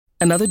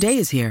Another day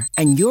is here,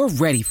 and you're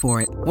ready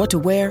for it. What to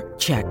wear?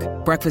 Check.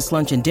 Breakfast,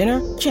 lunch, and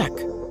dinner? Check.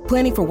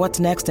 Planning for what's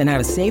next and how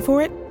to save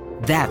for it?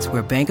 That's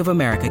where Bank of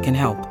America can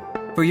help.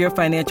 For your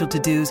financial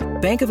to-dos,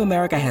 Bank of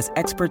America has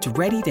experts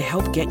ready to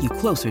help get you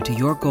closer to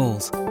your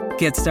goals.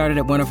 Get started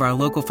at one of our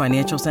local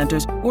financial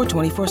centers or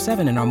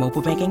 24/7 in our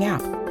mobile banking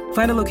app.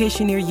 Find a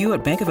location near you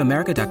at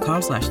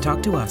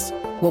bankofamerica.com/talktous.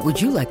 What would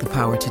you like the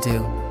power to do?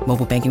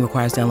 Mobile banking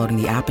requires downloading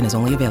the app and is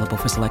only available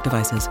for select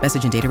devices.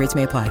 Message and data rates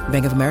may apply.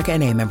 Bank of America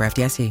N.A., member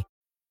FDIC.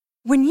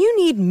 When you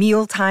need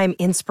mealtime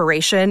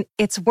inspiration,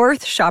 it's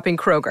worth shopping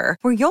Kroger,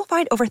 where you'll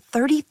find over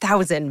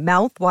 30,000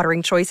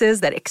 mouth-watering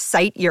choices that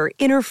excite your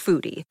inner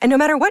foodie. And no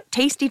matter what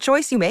tasty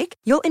choice you make,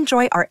 you'll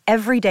enjoy our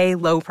everyday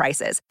low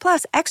prices,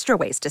 plus extra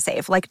ways to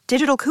save, like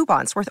digital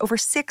coupons worth over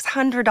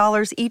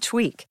 $600 each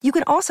week. You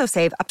can also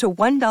save up to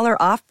 $1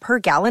 off per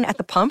gallon at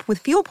the pump with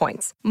fuel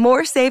points.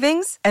 More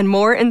savings and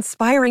more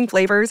inspiring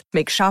flavors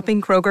make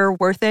shopping Kroger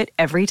worth it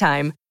every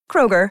time.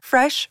 Kroger,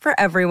 fresh for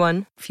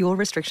everyone. Fuel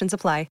restrictions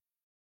apply.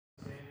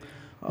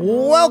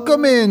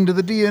 Welcome into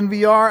the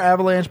DNVR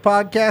Avalanche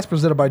podcast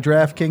presented by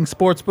DraftKings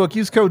Sportsbook.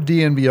 Use code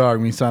DNVR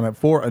when you sign up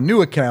for a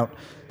new account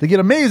to get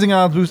amazing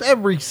odds boosts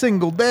every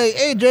single day.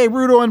 AJ,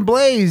 Rudo, and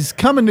Blaze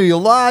coming to you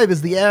live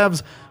as the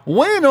Avs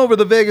win over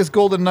the Vegas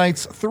Golden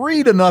Knights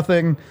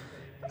 3-0.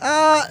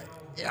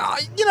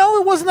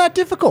 It wasn't that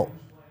difficult.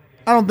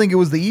 I don't think it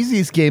was the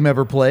easiest game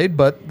ever played,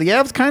 but the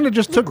Avs kind of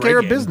just took care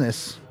of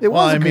business. It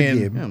was a good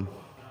game. Yeah.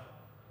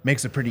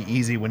 Makes it pretty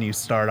easy when you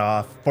start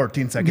off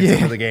 14 seconds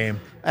into the game.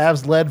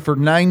 Avs led for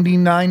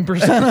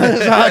 99% of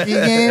this hockey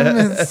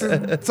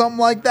game. It's something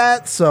like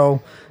that.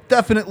 So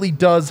definitely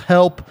does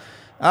help.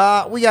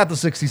 We got the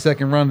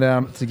 60-second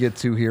rundown to get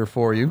to here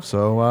for you.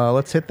 So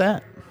let's hit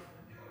that.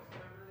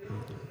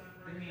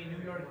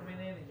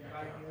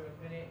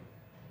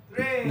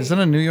 Isn't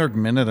a New York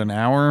minute an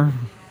hour?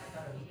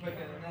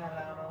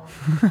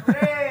 3,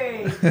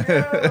 2,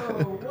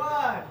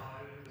 1.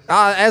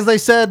 As they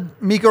said,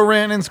 Mikko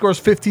Rantanen scores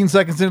 15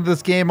 seconds into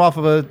this game off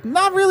of a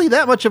not really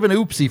that much of an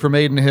oopsie from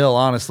Adin Hill,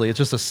 honestly. It's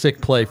just a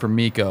sick play from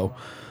Mikko.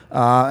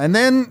 And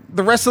then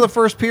the rest of the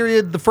first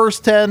period, the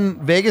first 10,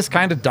 Vegas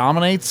kind of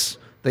dominates.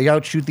 They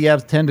outshoot the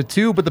Avs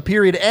 10-2, but the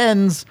period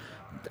ends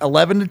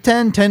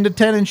 11-10,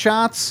 10-10 in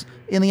shots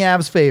in the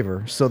Avs'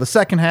 favor. So the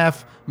second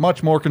half,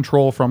 much more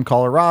control from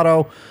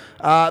Colorado.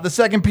 The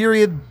second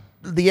period,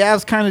 the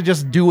Avs kind of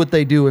just do what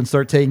they do and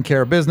start taking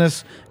care of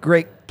business.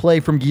 Great play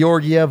from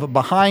Georgiev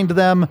behind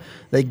them.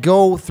 They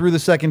go through the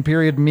second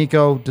period.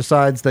 Mikko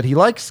decides that he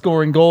likes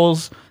scoring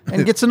goals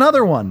and gets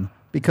another one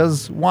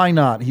because why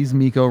not? He's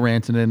Mikko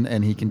Rantanen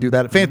and he can do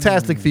that.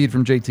 Fantastic feed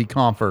from JT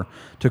Compher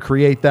to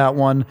create that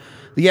one.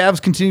 The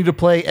Avs continue to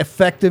play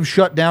effective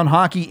shutdown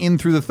hockey in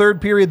through the third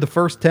period. The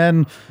first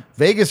 10,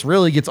 Vegas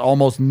really gets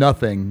almost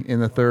nothing in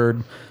the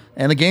third.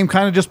 And the game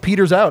kind of just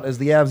peters out as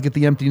the Avs get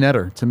the empty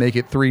netter to make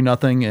it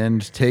 3-0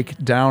 and take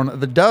down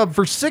the dub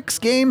for 6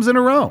 games in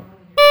a row.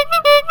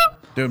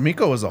 Dude,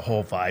 Mikko was a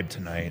whole vibe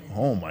tonight.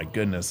 Oh my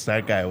goodness,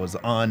 that guy was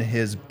on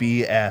his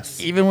BS.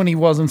 Even when he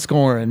wasn't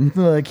scoring,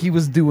 like he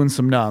was doing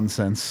some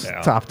nonsense,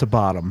 top to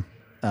bottom,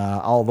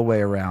 all the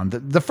way around.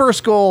 The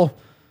first goal,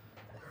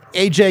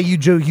 AJ,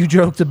 you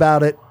joked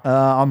about it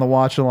on the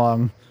watch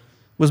along.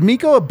 Was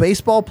Mikko a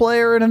baseball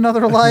player in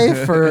another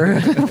life, or?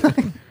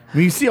 I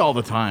mean, you see all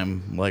the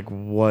time, like,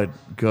 what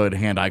good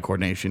hand-eye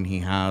coordination he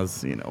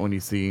has. You know, when you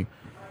see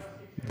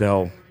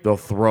they'll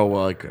throw,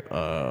 like,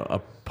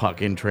 a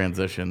puck in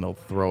transition, they'll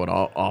throw it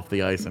off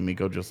the ice, and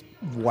Mikko just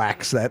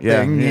whacks that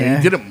thing. Yeah,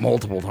 he did it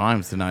multiple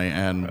times tonight,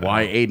 and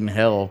why Adin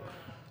Hill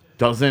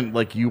doesn't,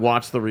 like, you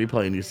watch the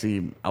replay, and you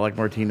see Alec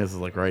Martinez is,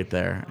 like, right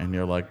there, and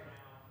you're like,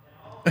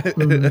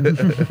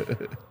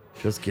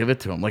 just give it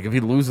to him. Like, if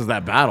he loses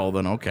that battle,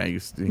 then okay, he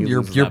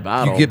loses that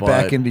battle. You get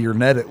back into your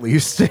net at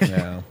least.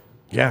 Yeah.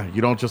 Yeah,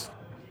 you don't just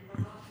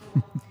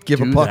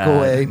give a puck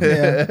away.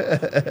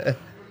 Yeah.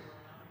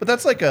 But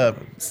that's like a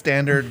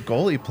standard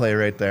goalie play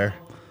right there,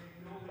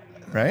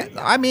 right?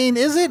 I mean,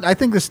 is it? I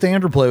think the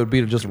standard play would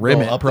be to just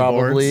rim it,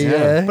 probably.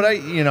 Yeah. But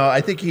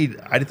I think he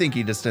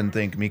just didn't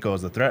think Mikko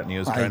was a threat, and he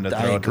was trying to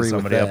throw it to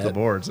somebody up the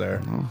boards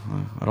there.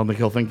 I don't think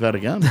he'll think that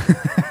again.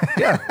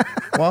 Yeah.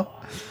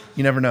 Well,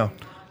 you never know.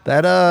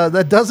 That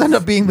does end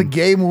up being the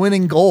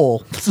game-winning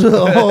goal.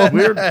 So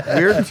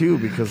weird too,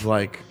 because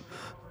like.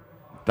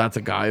 That's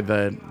a guy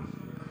that,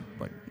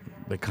 like,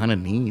 they kind of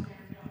need.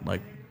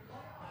 Like,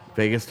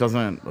 Vegas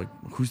doesn't, like,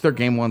 who's their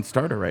game one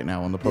starter right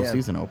now when the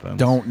postseason opens?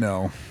 Don't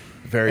know.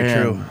 Very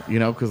true. You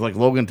know, because, like,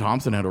 Logan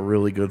Thompson had a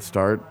really good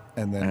start.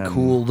 And then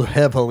cooled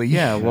heavily.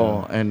 Yeah,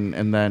 well,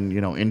 and then,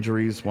 you know,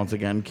 injuries once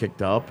again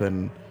kicked up,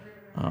 and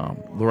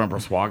Laurent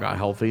Brossoit got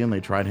healthy, and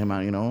they tried him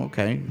out,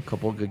 a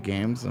couple of good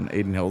games, and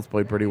Adin Hill's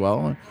played pretty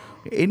well.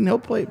 Adin Hill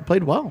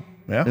played well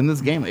in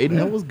this game. Adin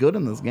Hill was good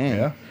in this game.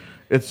 Yeah.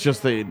 It's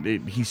just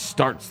he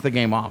starts the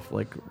game off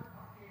like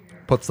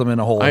puts them in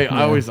a hole.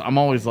 I'm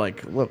always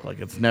like, look,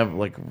 like it's never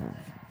like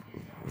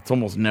it's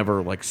almost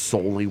never like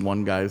solely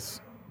one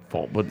guy's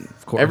fault, but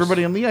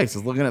everybody on the ice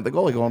is looking at the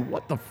goalie going,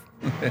 what the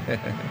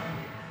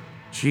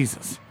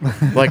Jesus,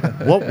 like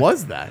what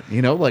was that?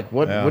 You know, like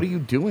what Yeah. are you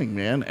doing,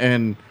 man?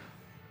 And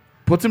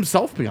puts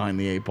himself behind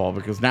the 8 ball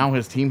because now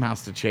his team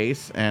has to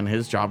chase and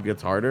his job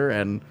gets harder.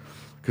 And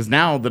because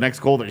now the next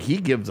goal that he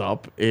gives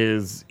up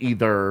is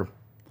either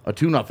a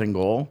 2-0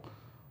 goal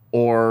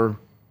or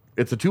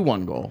it's a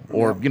 2-1 goal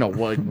or, you know,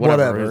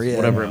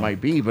 whatever it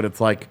might be. But it's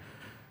like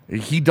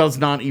he does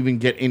not even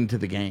get into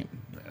the game.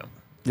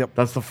 Yep.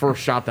 That's the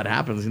first shot that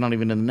happens. He's not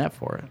even in the net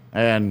for it.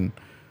 And,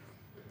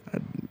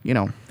 you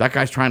know, that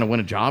guy's trying to win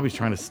a job. He's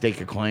trying to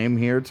stake a claim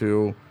here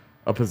to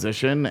a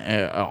position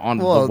on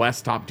the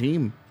West top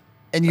team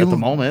And at the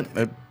moment.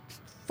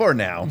 For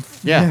now.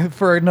 Yeah.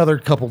 for another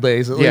couple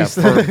days at Yeah,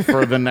 least.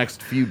 for the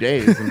next few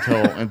days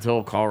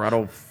until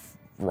Colorado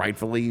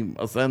rightfully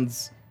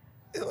ascends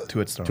To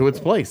its to its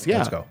place. Yeah.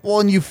 Let's go. Well,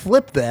 and you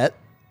flip that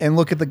and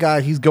look at the guy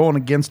he's going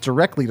against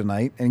directly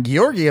tonight, and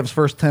Georgiev's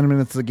first 10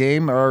 minutes of the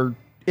game are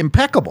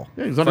impeccable.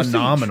 Yeah, he's under siege.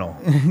 Phenomenal.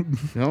 You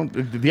know,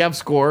 the Avs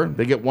score,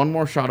 they get one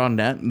more shot on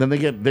net, and then they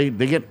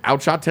get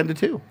outshot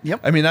 10-2.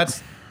 I mean,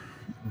 that's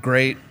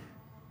great.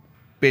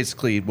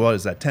 Basically, what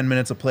is that? 10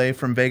 minutes of play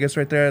from Vegas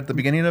right there at the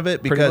beginning of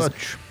it? Because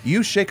much.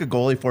 you shake a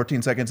goalie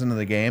 14 seconds into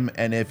the game,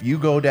 and if you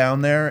go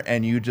down there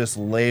and you just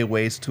lay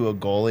waste to a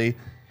goalie,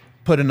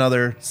 put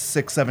another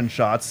 6-7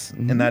 shots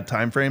in that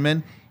time frame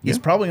in, he's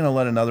probably going to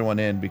let another one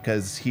in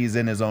because he's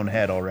in his own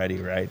head already,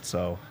 right?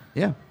 So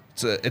Yeah.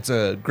 it's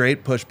a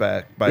great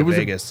pushback by It was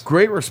Vegas. a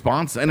great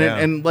response, and Yeah.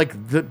 and like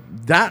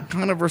that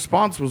kind of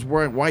response was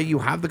why you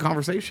have the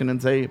conversation and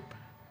say,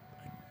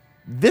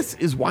 this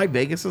is why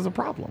Vegas is a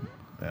problem.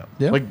 Yeah.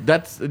 Yeah. Like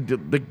that's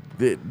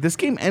this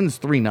game ends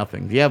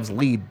 3-0. The Avs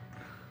lead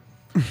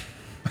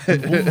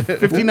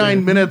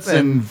 59 minutes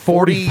and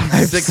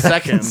 46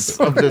 seconds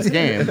of this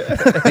game. The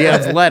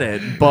Avs led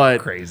it,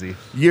 but Crazy.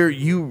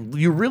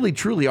 You really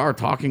truly are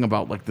talking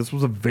about like this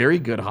was a very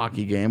good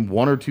hockey game.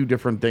 One or two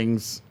different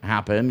things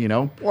happen, you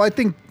know. Well, I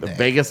think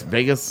Vegas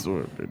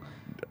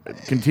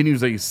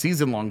continues a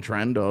season-long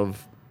trend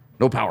of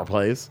no power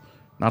plays.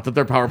 Not that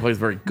their power play is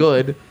very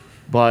good,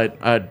 but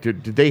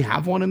did they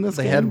have one in this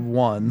they game? had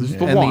one, Just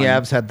the and one. the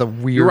Avs had the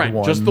weird You're right,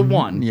 one. just the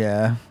one.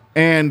 Yeah.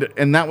 And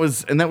that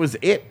was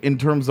it in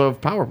terms of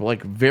power play.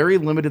 Like very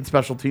limited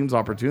special teams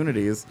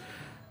opportunities.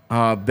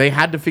 They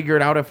had to figure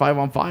it out at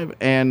 5-on-5,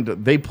 and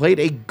they played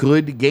a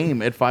good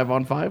game at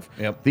 5-on-5.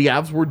 Yep. The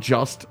Avs were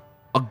just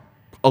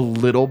a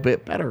little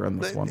bit better in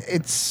this one.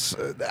 It's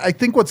I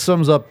think what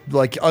sums up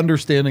like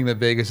understanding that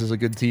Vegas is a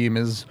good team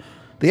is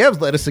the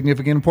Avs led a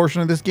significant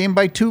portion of this game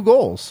by 2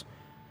 goals.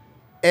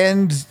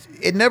 And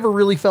it never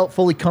really felt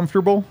fully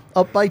comfortable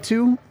up by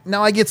 2.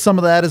 Now, I get some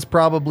of that is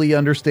probably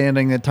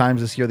understanding at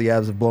times this year the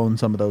Avs have blown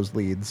some of those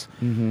leads.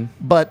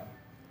 But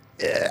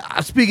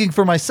speaking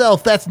for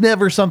myself, that's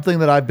never something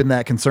that I've been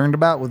that concerned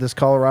about with this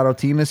Colorado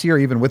team this year,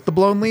 even with the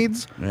blown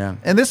leads. Yeah.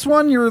 And this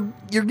one, you're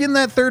getting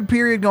that third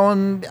period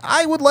going,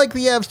 I would like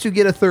the Avs to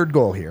get a third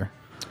goal here.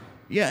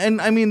 Yeah,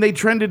 and I mean, they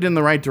trended in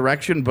the right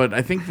direction, but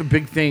I think the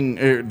big thing,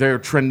 they're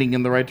trending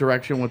in the right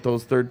direction with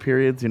those third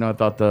periods. You know, I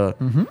thought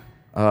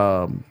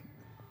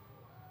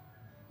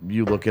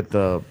you look at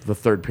the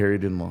third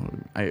period and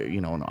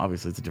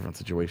obviously it's a different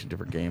situation,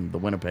 different game. The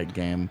Winnipeg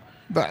game,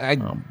 But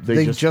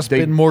they they've just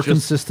been more just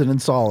consistent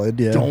and solid.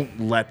 Yeah. don't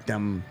let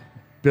them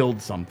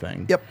build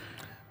something. Yep.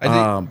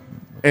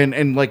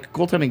 And like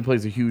goaltending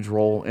plays a huge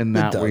role in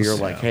that, where does, you're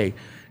like, hey,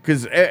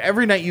 because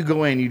every night you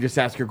go in, you just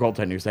ask your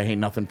goaltender, you say, hey,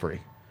 nothing free.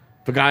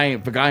 If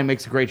a guy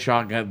makes a great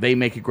shot, they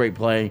make a great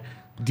play,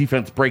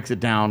 defense breaks it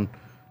down.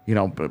 You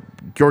know, but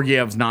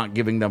Georgiev's not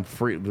giving them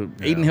free.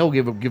 Aiden Hill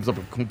gives up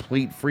a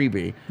complete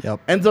freebie. Yep.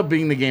 Ends up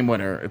being the game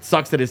winner. It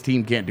sucks that his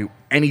team can't do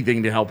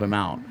anything to help him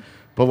out,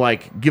 but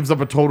like gives up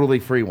a totally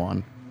free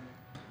one,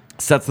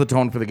 sets the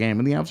tone for the game,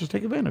 and the Avs just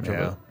take advantage of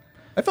it.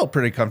 I felt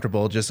pretty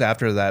comfortable just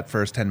after that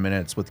first 10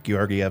 minutes with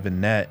Georgiev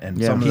in net and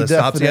Yeah. some of He the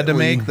stops he had to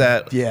definitely- make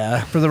that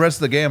yeah. for the rest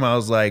of the game, I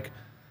was like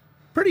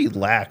pretty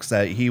lax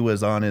that he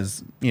was on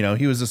his,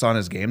 he was just on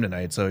his game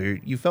tonight. So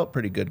you felt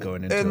pretty good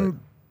going into it.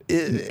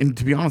 And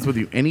to be honest with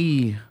you,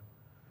 any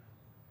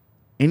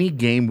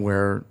game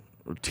where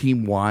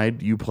team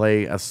wide you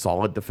play as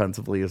solid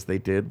defensively as they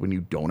did when you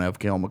don't have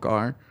Cale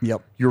Makar,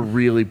 Yep. you're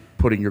really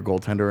putting your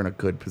goaltender in a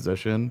good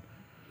position.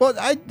 Well,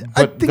 I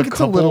But think the it's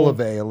a little of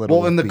A, a little.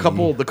 Well, and of the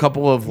B.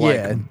 couple of like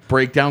Yeah.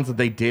 breakdowns that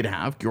they did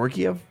have,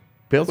 Georgiev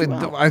bails Wait, him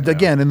out.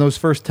 again, in those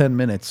first 10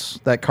 minutes,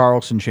 that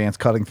Carlson chance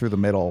cutting through the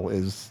middle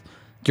is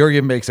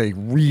Georgiev makes a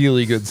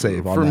really good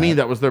save on For that. me,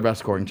 that was their best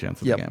scoring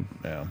chance of Yep. the game.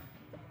 Yeah.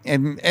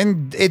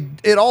 and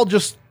it all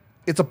just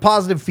it's a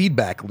positive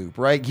feedback loop,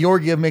 right?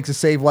 Georgiev makes a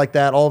save like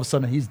that, all of a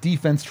sudden his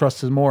defense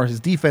trusts him more. His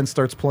defense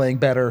starts playing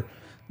better.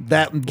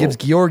 That gives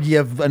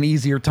Georgiev an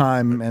easier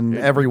time, and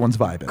everyone's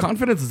vibing.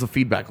 Confidence is a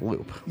feedback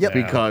loop. Yep.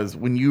 Because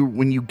when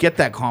you get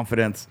that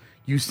confidence,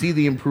 you see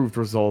the improved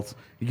results.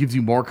 It gives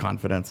you more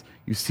confidence.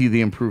 You see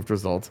the improved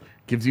results.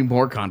 Gives you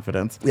more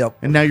confidence. Yep.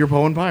 And now you're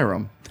Bowen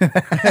Byram.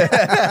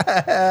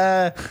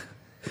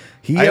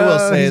 I will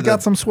say he's got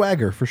that- some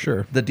swagger for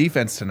sure. The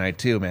defense tonight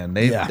too, man.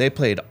 They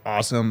played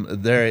awesome.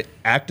 Their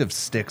active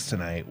sticks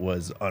tonight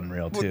was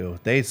unreal too.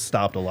 They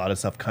stopped a lot of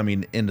stuff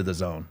coming into the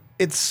zone.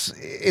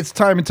 It's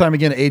time and time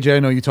again. AJ, I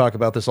know you talk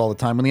about this all the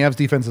time. When the Avs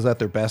defense is at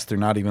their best, they're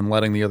not even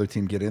letting the other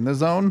team get in the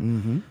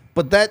zone.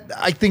 But that,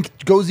 I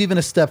think, goes even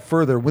a step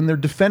further. When they're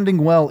defending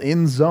well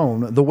in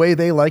zone, the way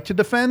they like to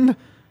defend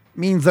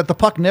means that the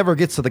puck never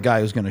gets to the guy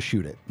who's going to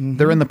shoot it.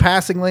 They're in the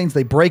passing lanes.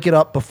 They break it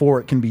up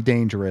before it can be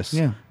dangerous.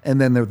 Yeah. And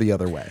then they're the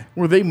other way.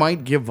 Where they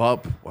might give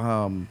up,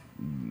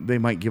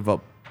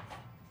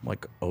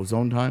 like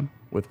ozone time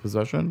with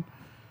possession.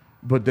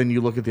 But then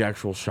you look at the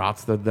actual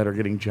shots that are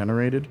getting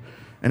generated.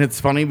 And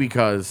it's funny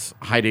because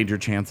high danger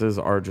chances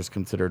are just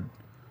considered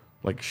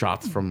like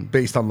shots from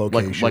Based on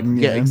location,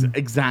 yeah, yeah.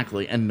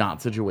 exactly, and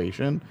not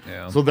situation.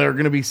 Yeah. So there are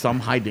going to be some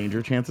high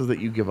danger chances that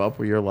you give up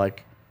where you're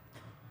like,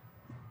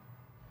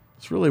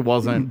 this really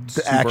wasn't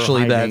super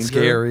Actually high that danger.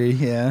 scary.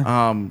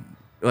 Yeah.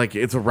 Like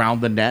it's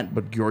around the net,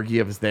 but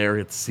Georgiev is there.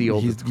 It's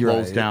sealed. It's You're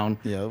closed right. down.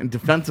 Yep. And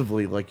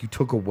defensively, like you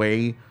took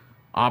away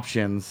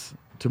options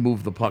to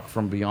move the puck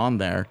from beyond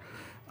there,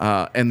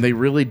 and they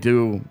really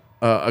do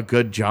a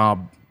good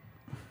job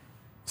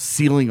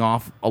sealing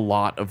off a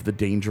lot of the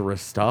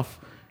dangerous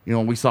stuff. You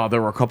know, we saw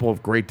there were a couple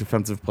of great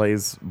defensive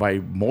plays by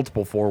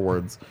multiple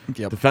forwards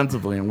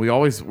defensively, and we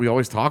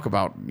always talk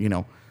about, you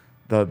know,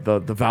 the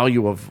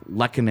value of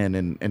Lehkonen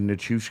and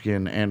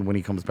Nichushkin, and when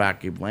he comes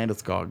back, Gabe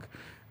Landeskog,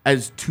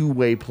 as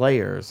two-way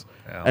players,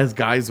 as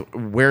guys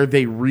where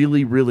they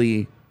really,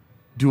 really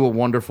do a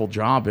wonderful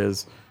job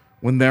is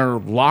when they're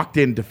locked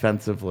in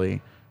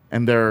defensively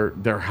and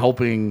they're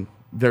helping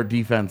their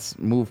defense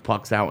move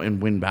pucks out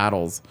and win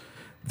battles.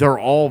 They're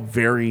all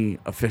very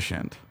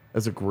efficient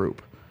as a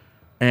group,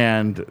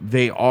 and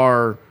they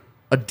are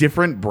a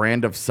different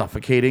brand of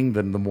suffocating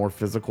than the more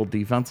physical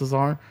defenses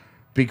are,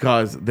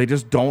 because they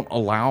just don't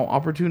allow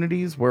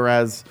opportunities.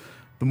 Whereas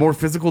the more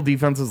physical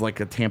defenses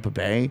like a Tampa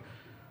Bay,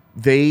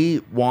 they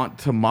want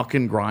to muck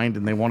and grind,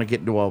 and they want to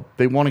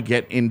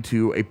get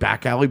into a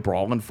back alley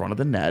brawl in front of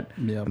the net,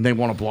 and they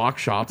want to block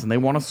shots, and they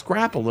want to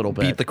scrap a little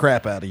bit, Beat the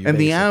crap out of you. and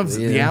the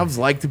basically. Avs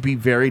like to be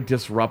very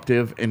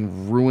disruptive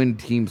and ruin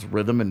teams'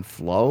 rhythm and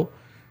flow,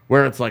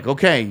 where it's like,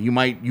 okay, you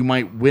might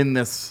win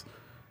this,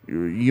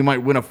 you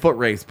might win a foot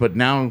race, but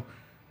now,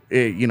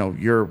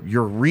 you're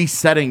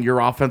resetting your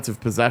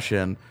offensive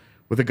possession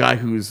with a guy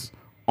who's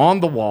on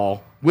the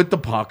wall with the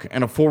puck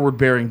and a forward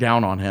bearing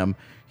down on him.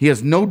 He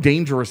has no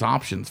dangerous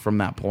options from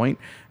that point,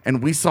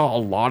 and we saw a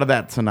lot of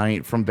that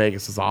tonight from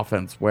Vegas's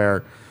offense,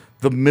 where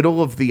the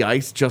middle of the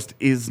ice just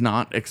is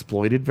not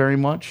exploited very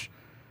much.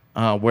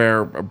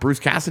 Where Bruce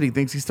Cassidy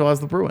thinks he still has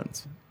the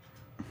Bruins,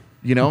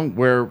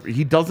 where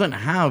he doesn't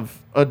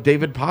have a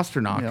David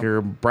Pastrnak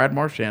or Brad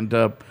Marchand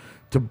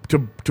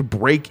to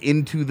break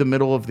into the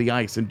middle of the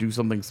ice and do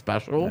something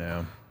special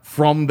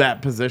from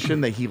that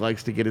position that he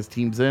likes to get his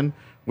teams in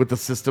with the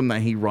system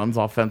that he runs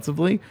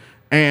offensively.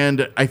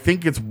 And I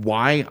think it's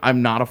why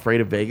I'm not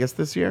afraid of Vegas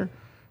this year,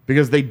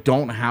 because they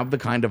don't have the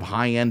kind of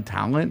high-end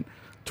talent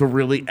to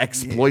really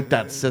exploit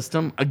that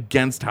system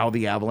against how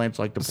the Avalanche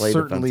like to play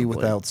certainly defensively.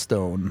 without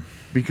Stone.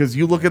 Because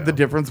you look at the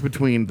difference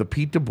between the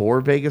Pete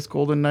DeBoer Vegas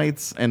Golden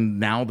Knights and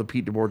now the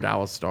Pete DeBoer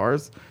Dallas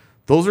Stars.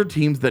 Those are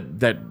teams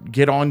that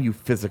get on you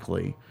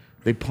physically.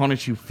 They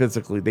punish you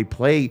physically. They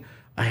play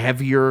a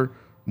heavier,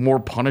 more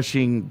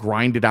punishing,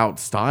 grinded out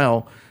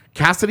style.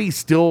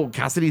 Cassidy's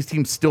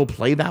team still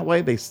play that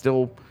way. They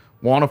still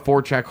want to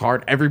forecheck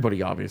hard.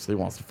 Everybody obviously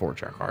wants to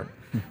forecheck hard,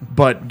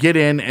 but get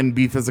in and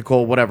be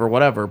physical,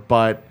 whatever.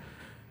 But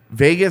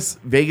Vegas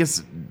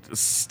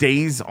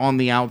stays on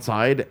the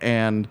outside,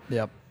 and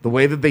the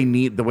way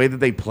that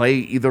they play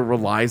either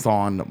relies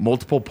on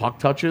multiple puck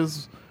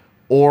touches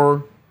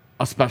or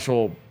a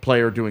special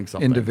player doing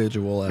something.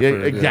 Individual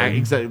effort.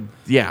 Exactly.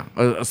 Yeah,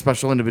 a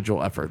special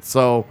individual effort.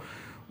 So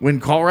when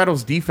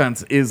Colorado's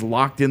defense is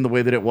locked in the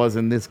way that it was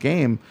in this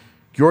game,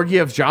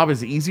 Georgiev's job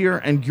is easier,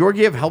 and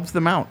Georgiev helps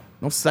them out.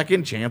 No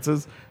second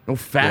chances, no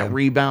fat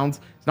rebounds.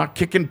 He's not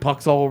kicking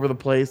pucks all over the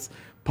place.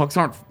 Pucks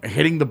aren't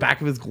hitting the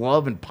back of his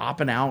glove and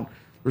popping out.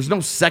 There's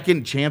no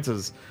second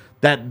chances.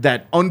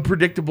 That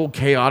unpredictable,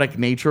 chaotic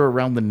nature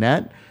around the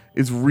net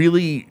is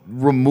really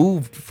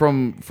removed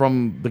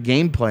from the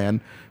game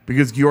plan,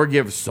 because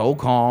Georgiev is so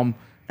calm,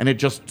 and he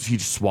just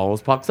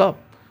swallows pucks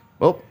up.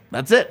 Well,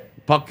 that's it.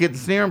 Puck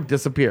gets near him,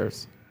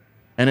 disappears.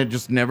 And it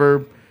just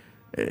never,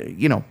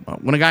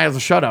 when a guy has a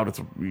shutout,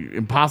 it's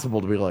impossible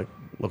to be like,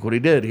 look what he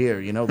did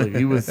here.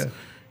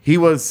 He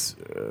was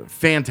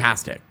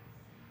fantastic.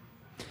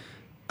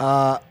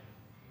 The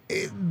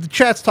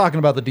chat's talking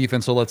about the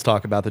defense, so let's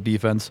talk about the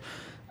defense.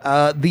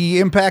 The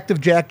impact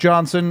of Jack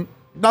Johnson,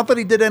 not that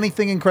he did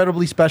anything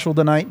incredibly special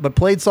tonight, but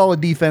played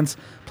solid defense,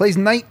 plays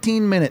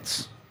 19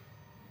 minutes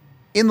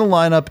in the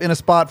lineup in a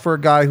spot for a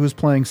guy who's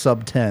playing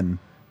sub 10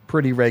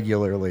 pretty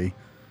regularly.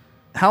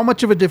 How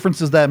much of a difference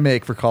does that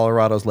make for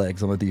Colorado's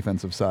legs on the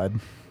defensive side?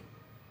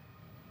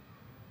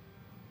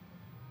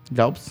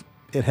 Helps.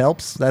 It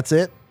helps. That's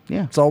it.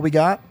 Yeah. That's all we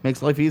got.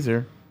 Makes life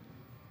easier.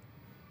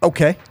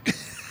 Okay.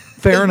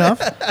 Fair enough.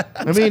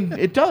 I mean,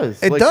 it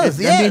does. It does.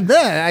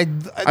 Yeah.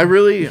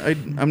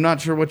 I'm not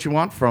sure what you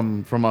want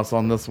from us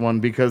on this one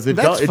because it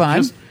That's does.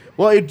 fine.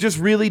 It just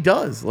really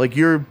does. Like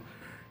you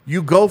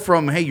go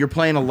from, hey, you're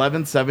playing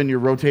 11-7, you're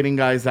rotating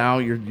guys out,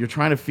 you're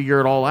trying to figure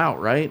it all out,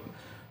 right?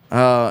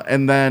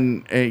 And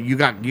then you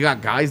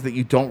got guys that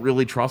you don't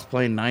really trust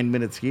playing 9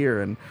 minutes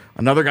here, and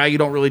another guy you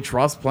don't really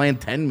trust playing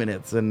 10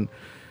 minutes, and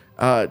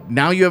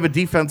now you have a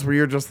defense where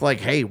you're just like,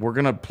 hey, we're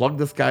gonna plug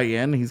this guy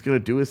in, he's gonna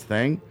do his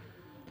thing.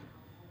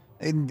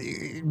 And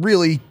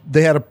really,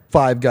 they had a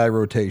 5-guy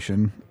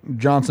rotation.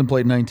 Johnson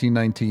played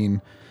 19-19.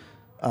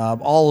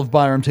 All of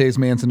Byram, Taves,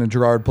 Manson, and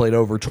Gerard played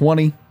over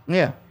 20.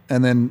 Yeah.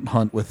 And then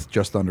Hunt with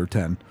just under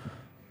 10.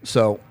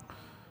 So,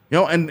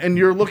 and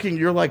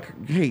you're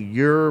like, hey,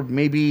 you're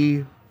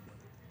maybe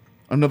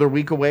another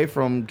week away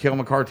from Cale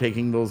Makar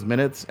taking those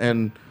minutes,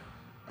 and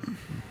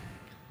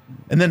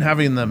then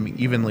having them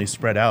evenly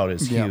spread out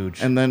is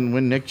huge. And then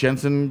when Nick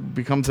Jensen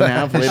becomes an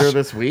Av later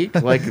this week,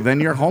 like then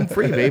you're home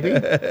free, baby.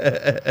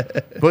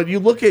 But you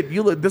look,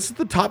 this is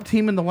the top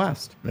team in the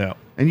West. Yeah.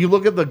 And you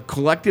look at the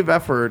collective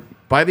effort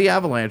by the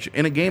Avalanche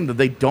in a game that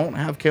they don't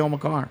have Cale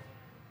Makar.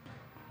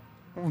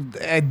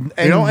 and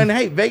And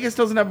hey, Vegas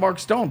doesn't have Mark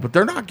Stone, but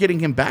they're not getting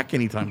him back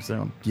anytime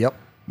soon. Yep.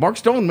 Mark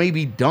Stone may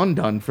be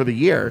done for the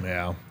year.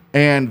 Yeah.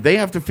 And they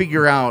have to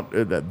figure out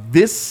that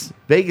this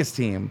Vegas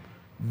team,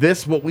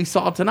 what we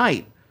saw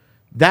tonight,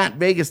 that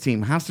Vegas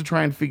team has to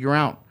try and figure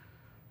out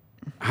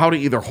how to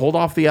either hold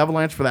off the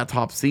Avalanche for that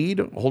top seed,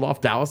 hold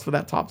off Dallas for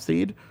that top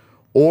seed,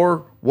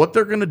 or what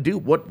they're going to do.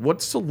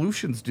 What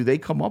solutions do they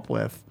come up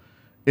with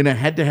in a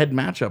head-to-head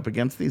matchup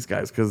against these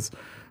guys? Because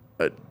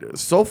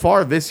so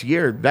far this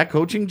year, that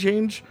coaching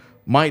change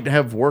might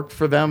have worked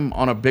for them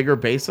on a bigger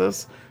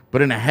basis,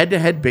 but in a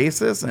head-to-head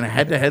basis, in a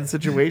head-to-head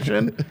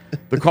situation,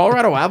 the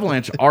Colorado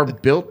Avalanche are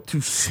built to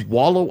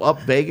swallow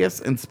up Vegas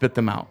and spit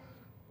them out.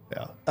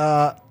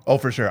 Yeah.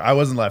 For sure. I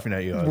wasn't laughing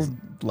at you. I was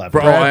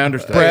laughing. Bro, I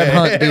understand. Brad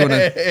Hunt doing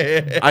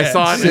it. I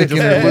saw it and it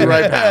just blew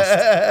right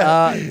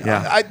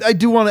past. I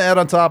do want to add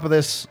on top of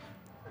this,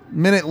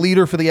 minute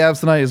leader for the Avs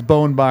tonight is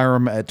Bowen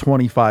Byram at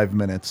 25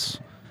 minutes.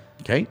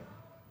 Okay.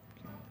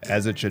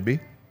 As it should be.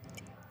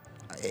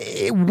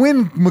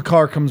 When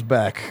Makar comes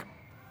back,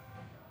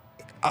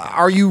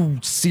 are you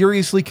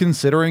seriously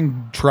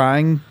considering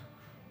trying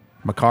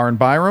Makar and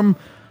Byram?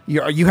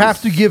 You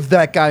have to give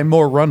that guy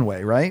more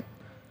runway, right?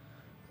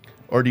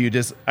 Or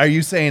are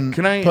you saying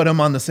Can I- put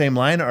them on the same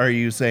line, or are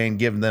you saying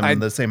give them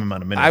the same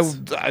amount of minutes?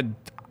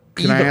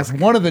 Can I ask-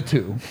 one of the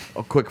two?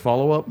 A quick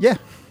follow-up. Yeah.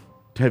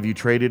 Have you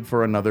traded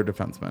for another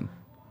defenseman?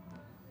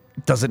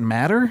 Does it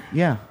matter?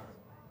 Yeah.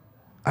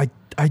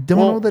 I don't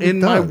Well, know that in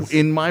it my- does.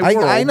 in my I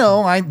world-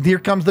 know. Here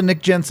comes the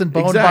Nick Jensen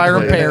Bowen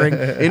Exactly. Byram pairing.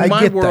 In I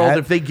my get world, that.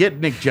 if they get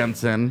Nick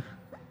Jensen,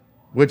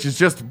 which is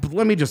just,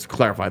 let me just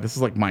clarify, this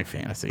is like my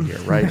fantasy here,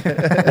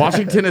 right?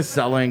 Washington is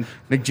selling.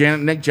 Nick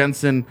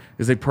Jensen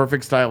is a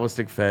perfect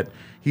stylistic fit.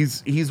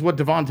 He's what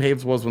Devon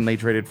Taves was when they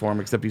traded for him,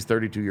 except he's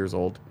 32 years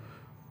old.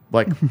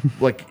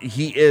 Like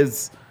he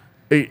is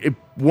a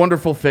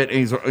wonderful fit,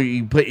 and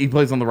he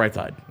plays on the right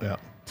side. Yeah.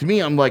 To me,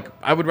 I'm like,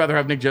 I would rather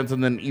have Nick Jensen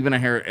than even a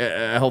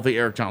healthy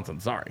Eric Johnson.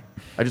 Sorry,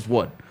 I just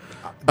would.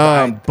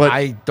 But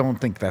I don't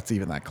think that's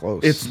even that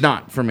close. it's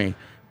not for me,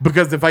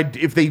 because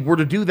if they were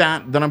to do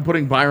that, then I'm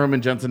putting Byram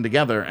and Jensen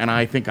together, and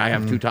I think I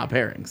have two top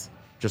pairings.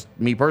 Just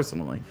me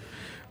personally.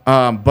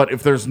 But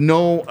if there's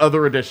no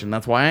other addition,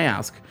 that's why I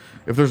ask.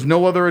 If there's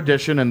no other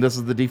addition, and this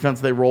is the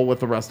defense they roll with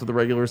the rest of the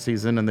regular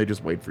season, and they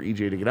just wait for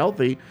EJ to get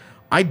healthy,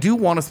 I do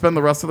want to spend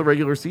the rest of the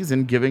regular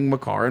season giving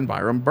Makar and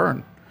Byram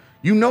burn.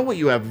 You know what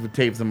you have with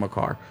Taves and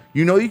Makar.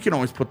 You know you can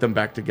always put them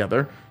back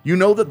together. You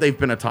know that they've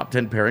been a top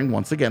 10 pairing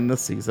once again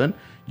this season.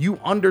 You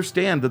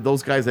understand that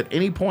those guys at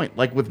any point,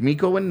 like with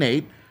Mikko and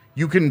Nate,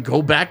 you can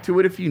go back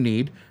to it if you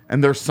need,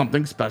 and there's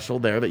something special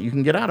there that you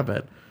can get out of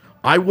it.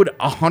 I would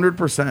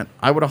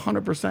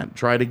 100%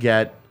 try to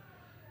get,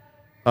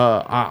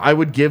 I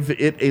would give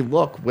it a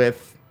look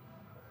with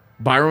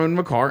Byron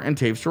Makar and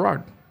Taves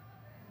Gerard.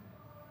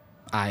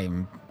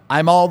 I'm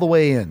all the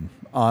way in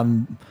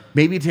on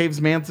Maybe Taves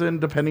Manson,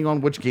 depending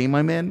on which game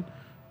I'm in,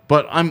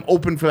 but I'm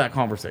open for that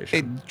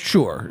conversation.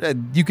 sure.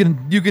 You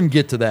can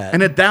get to that.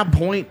 And at that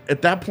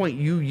point,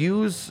 you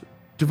use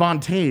Devon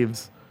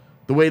Taves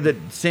the way that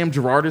Sam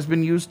Girard has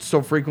been used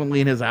so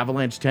frequently in his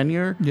Avalanche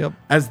tenure. Yep.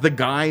 As the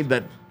guy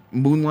that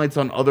moonlights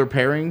on other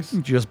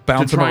pairings, Just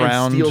bouncing to try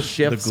around and steal the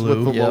shifts glue.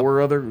 with the Yep.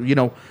 lower other.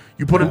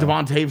 You put a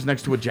Devon Taves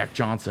next to a Jack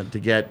Johnson to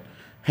get.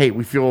 Hey,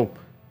 we feel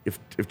if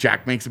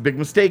Jack makes a big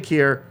mistake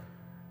here,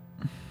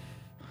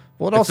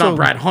 well, it's not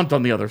Brad Hunt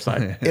on the other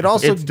side. It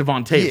also it's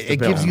Devon Taves. It to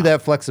bail gives him you out.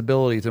 that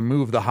flexibility to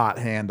move the hot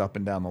hand up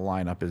and down the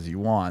lineup as you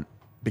want,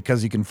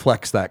 because you can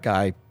flex that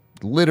guy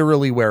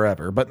literally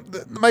wherever.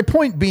 But my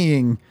point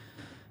being,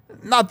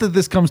 not that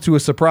this comes to a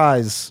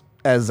surprise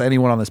as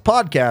anyone on this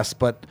podcast,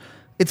 but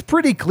it's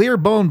pretty clear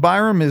Bowen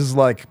Byram is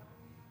like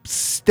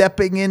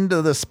stepping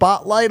into the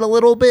spotlight a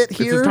little bit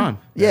here. It's his time.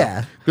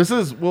 Yeah. This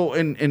is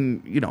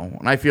and you know,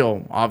 and I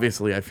feel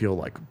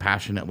like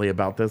passionately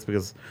about this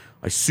because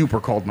I super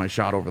called my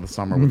shot over the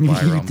summer with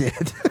Byram. You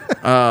did.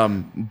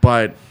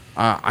 But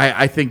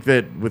I think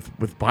that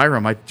with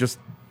Byram,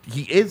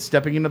 he is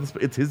stepping into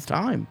it's his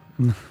time.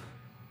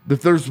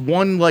 If there's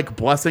one like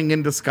blessing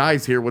in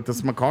disguise here with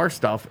this Makar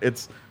stuff,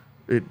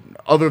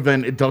 other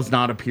than it does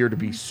not appear to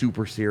be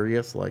super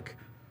serious like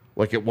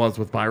it was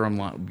with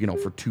Byram, you know,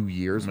 for 2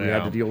 years we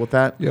had to deal with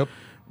that. Yep.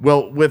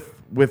 Well, with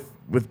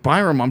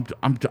Byram,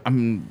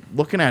 I'm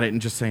looking at it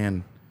and just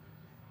saying,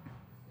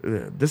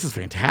 this is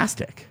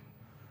fantastic.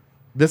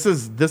 This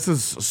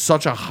is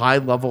such a high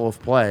level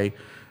of play.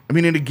 I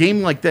mean, in a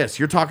game like this,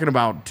 you're talking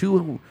about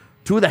two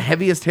of the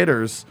heaviest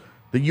hitters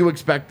that you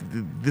expect.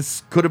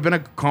 This could have been a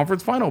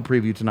conference final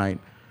preview tonight.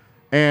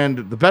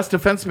 And the best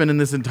defenseman in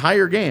this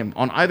entire game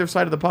on either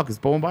side of the puck is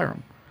Bowen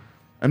Byram.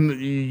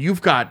 And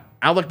you've got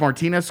Alec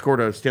Martinez scored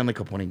a Stanley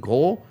Cup winning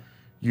goal.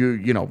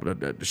 You know,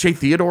 Shea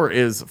Theodore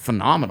is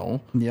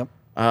phenomenal. Yep.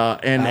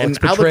 And Alex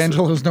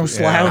Petrangelo's no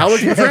slouch.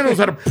 Alex Petrangelo's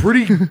had a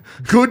pretty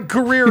good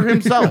career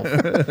himself.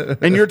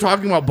 And you're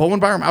talking about Bowen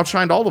Byram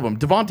outshined all of them.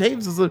 Devon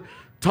Taves is a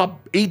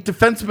top 8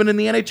 defenseman in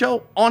the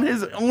NHL on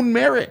his own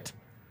merit.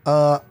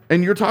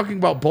 And you're talking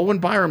about Bowen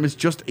Byram is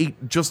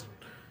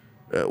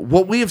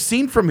what we have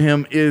seen from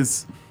him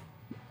is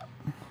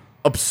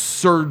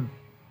absurd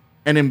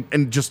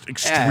and just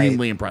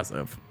extremely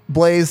impressive.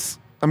 Blaze,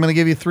 I'm going to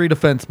give you 3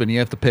 defensemen. You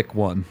have to pick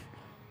one.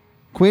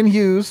 Quinn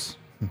Hughes,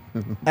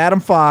 Adam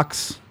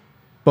Fox,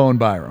 Bowen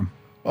Byram.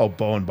 Oh,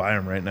 Bowen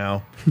Byram right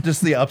now.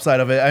 Just the upside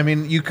of it. I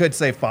mean, you could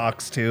say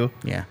Fox too.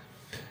 Yeah.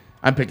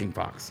 I'm picking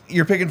Fox.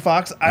 You're picking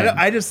Fox?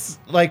 I just,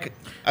 like,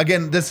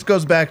 again, this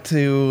goes back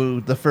to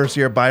the first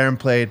year Byram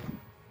played.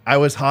 I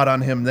was hot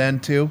on him then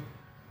too.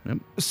 Yep.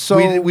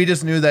 So we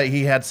just knew that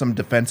he had some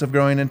defensive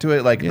growing into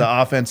it. Like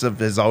the offensive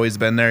has always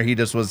been there. He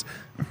just was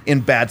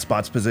in bad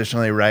spots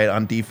positionally right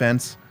on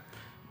defense.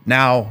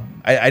 Now,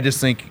 I just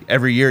think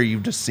every year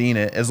you've just seen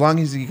it. As long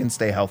as he can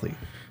stay healthy.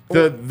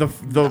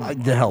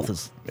 the health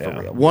is for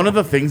real. One of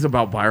the things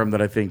about Byram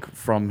that I think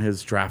from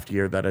his draft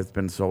year that has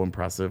been so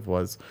impressive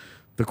was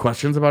the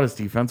questions about his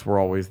defense were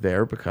always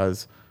there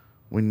because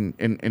and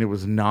it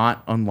was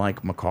not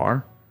unlike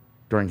Makar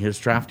during his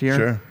draft year.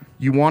 Sure.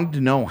 You wanted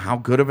to know how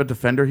good of a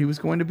defender he was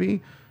going to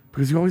be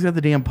because he always had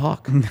the damn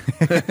puck.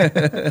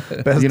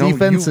 Best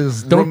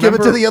defenses. Don't give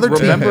it to the other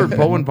team. Remember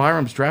Bowen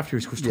Byram's draft year,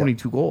 he scores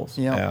 22 goals.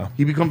 Yeah.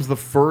 He becomes the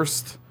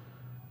first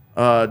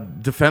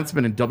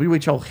defenseman in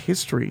WHL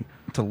history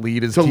To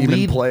lead his team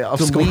in playoffs.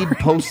 to lead the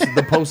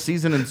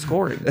postseason in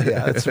scoring.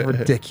 Yeah, it's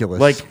ridiculous.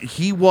 Like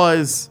he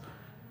was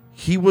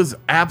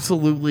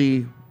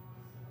absolutely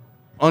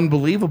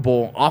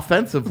unbelievable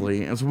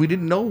offensively, and so we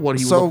didn't know what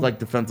he looked like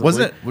defensively.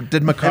 Wasn't it?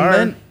 Did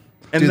Makar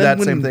do that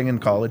same thing in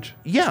college?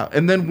 Yeah,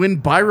 and then when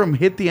Byram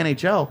hit the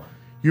NHL,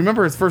 you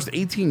remember his first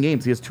 18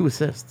 games, he has 2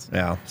 assists.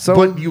 Yeah.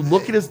 But you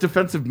look at his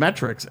defensive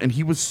metrics, and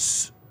he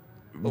was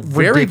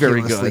very,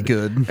 very Ridiculously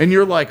good. And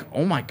you're like,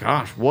 oh my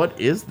gosh, what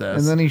is this?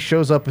 and then he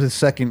shows up his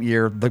second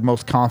year, the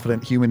most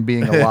confident human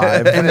being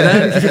alive. And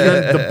then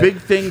the big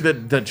thing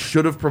that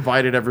should have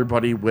provided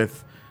everybody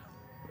with,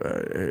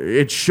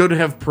 it should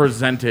have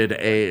prevented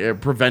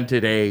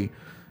a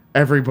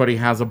everybody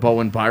has a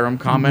Bowen Byram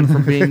comment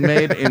from being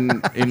made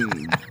in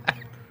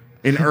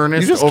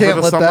earnest You just over can't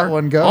the let summer. that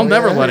one go. I'll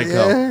never Yeah, let it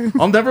go. yeah.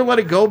 I'll never let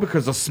it go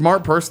because a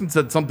smart person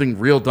said something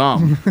real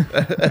dumb,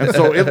 and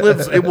so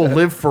it will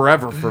live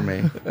forever for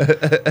me.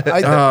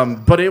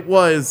 But it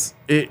was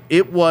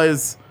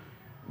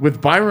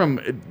with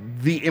Byram,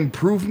 the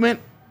improvement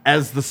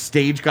as the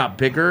stage got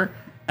bigger,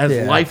 as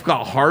Yeah. life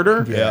got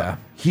harder. Yeah.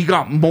 He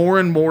got more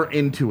and more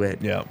into it.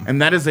 Yeah.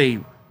 And that is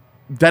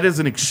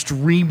an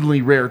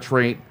extremely rare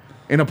trait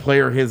in a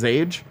player his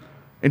age,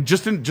 and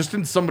just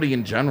in somebody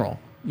in general.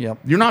 Yep.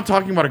 You're not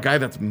talking about a guy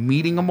that's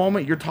meeting a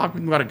moment. You're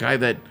talking about a guy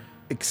that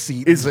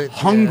Exceeds is it.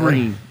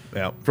 hungry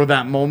Yeah. for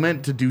that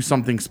moment to do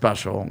something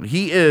special.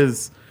 He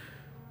is.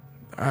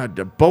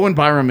 Bowen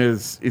Byram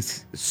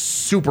is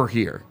super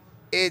here.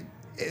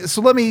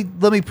 So let me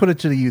put it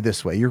to you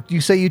this way: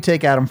 you say you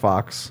take Adam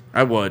Fox.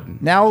 I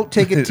would. Now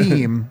take a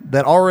team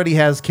that already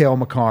has Cale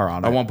Makar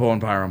on it, I want Bowen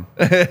Byram.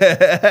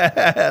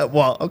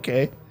 Well,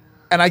 okay.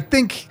 and I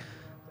think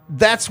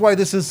that's why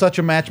this is such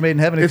a match made in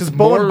heaven. It's Because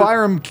Bowen more-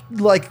 Byram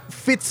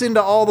fits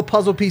into all the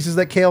puzzle pieces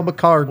that Cale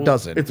Makar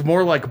doesn't. It's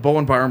more like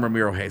Bowen Byram or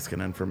Miro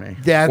Heiskanen for me.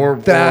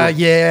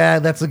 Yeah,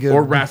 that's a good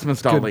or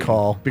Rasmus Dahlin. Good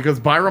call. Because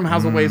Byram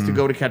has a ways to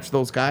go to catch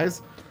those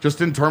guys, just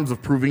in terms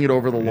of proving it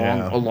over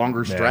a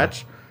longer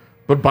stretch.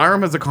 But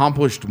Byram has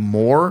accomplished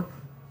more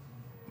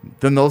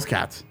than those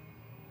cats.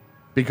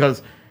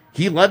 Because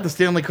he led the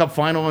Stanley Cup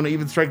final in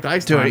even strength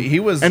ice Dude, time. he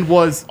was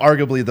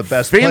arguably the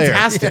best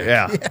fantastic.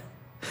 player. Yeah.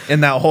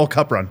 In that whole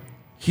cup run.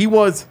 He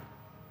was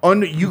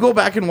you go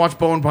back and watch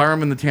Bowen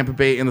Byram in the Tampa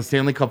Bay in the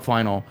Stanley Cup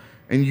final,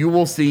 and you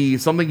will see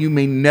something you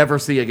may never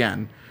see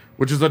again,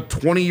 which is a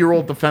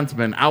 20-year-old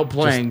defenseman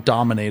outplaying Just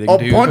dominating a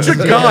dudes. bunch of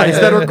guys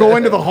that are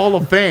going to the Hall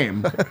of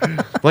Fame.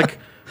 Like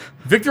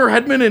Victor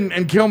Hedman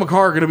and Cale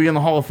Makar are going to be in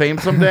the Hall of Fame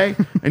someday,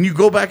 and you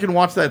go back and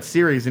watch that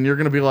series, and you're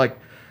going to be like,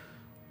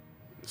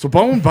 so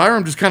Bowen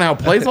Byram just kind of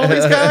outplays all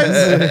these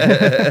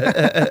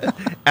guys?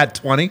 At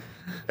 20?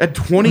 At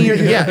 20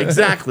 years? Yeah,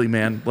 exactly,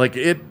 man. Like,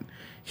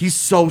 he's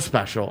so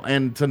special.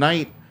 And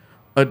tonight,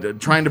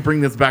 trying to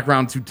bring this back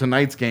around to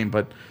tonight's game,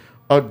 but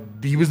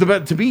he was the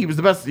best. To me, he was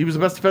the best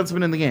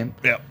defenseman in the game.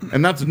 Yeah.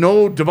 And that's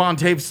no Devon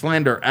Toews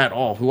slander at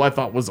all, who I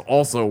thought was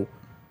also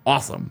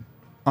awesome.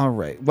 All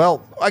right.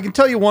 Well, I can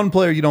tell you one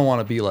player you don't want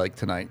to be like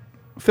tonight.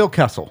 Phil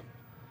Kessel.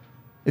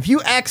 If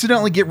you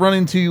accidentally get run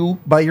into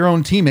by your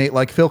own teammate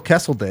like Phil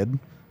Kessel did,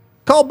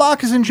 call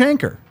Bacchus and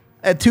Schenker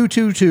at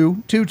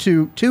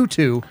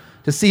 222-2222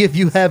 to see if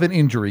you have an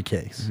injury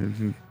case.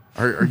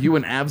 Are you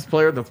an Avs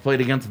player that's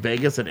played against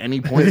Vegas at any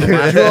point in the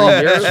last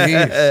 3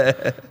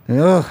 years?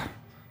 Ugh.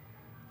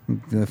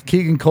 If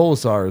Keegan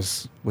Colasar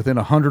is within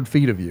 100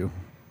 feet of you,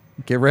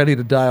 get ready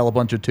to dial a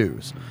bunch of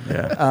twos.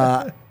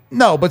 Yeah.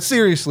 No, but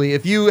seriously,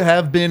 if you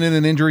have been in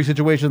an injury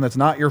situation that's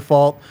not your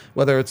fault,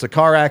 whether it's a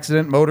car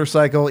accident,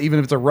 motorcycle, even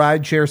if it's a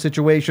ride share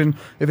situation,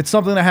 if it's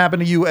something that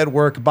happened to you at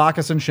work,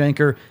 Bacchus and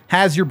Schenker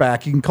has your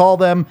back. You can call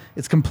them.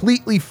 It's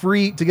completely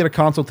free to get a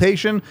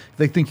consultation. If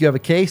they think you have a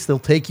case, they'll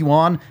take you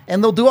on,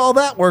 and they'll do all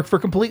that work for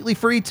completely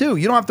free too.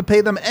 You don't have to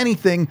pay them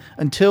anything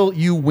until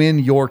you win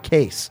your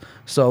case.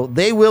 So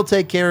they will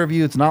take care of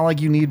you. It's not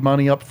like you need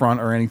money up front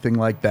or anything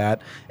like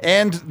that.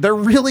 And they're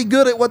really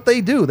good at what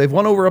they do. They've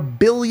won over $1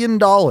 billion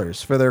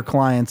for their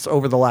clients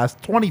over the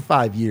last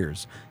 25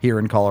 years here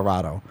in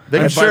Colorado. They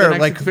I'm could buy the sure,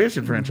 next like,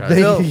 expansion franchise.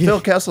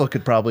 Phil Kessel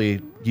could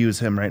probably use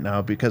him right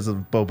now because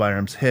of Bo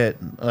Byram's hit.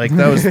 Like,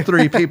 that was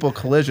 3 people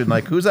collision.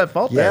 Like, who's at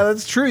fault Yeah, there?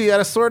 that's true. You got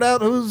to sort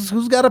out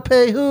who's got to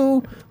pay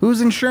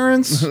who's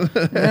insurance. You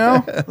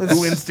know,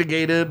 Who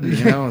instigated?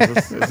 You know,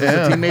 is this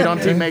a teammate on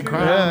teammate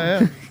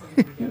crime?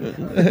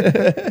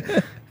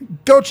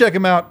 Go check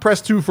him out.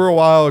 Press 2 for a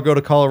while or go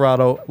to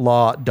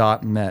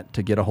coloradolaw.net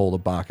to get a hold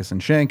of Bacchus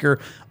and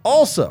Schenker.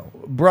 Also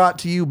brought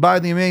to you by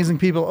the amazing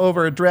people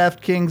over at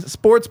DraftKings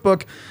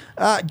Sportsbook.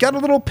 Got a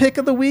little pick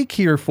of the week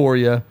here for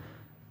you.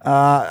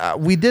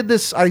 We did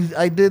this.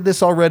 I did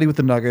this already with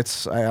the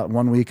Nuggets.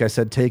 1 week I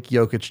said take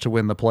Jokic to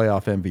win the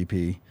playoff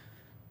MVP.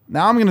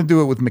 Now I'm going to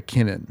do it with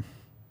McKinnon.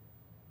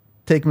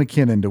 Take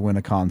McKinnon to win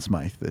a Conn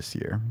Smythe this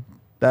year.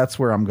 That's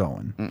where I'm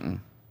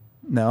going.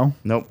 No?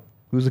 Nope.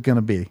 Who's it going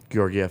to be?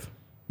 Georgiev.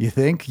 You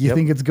think? You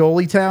think it's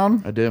goalie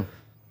town? I do.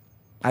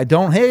 I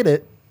don't hate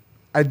it.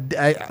 I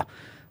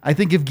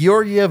think if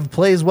Georgiev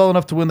plays well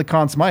enough to win the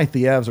Conn Smythe,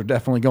 the Avs are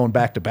definitely going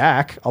back to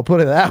back. I'll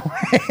put it that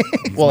way.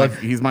 Well, if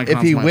he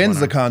wins winner.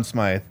 the Conn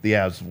Smythe, the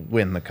Avs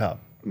win the cup.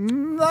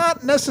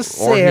 Not Or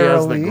necessarily. he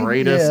has the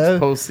greatest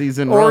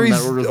postseason Or run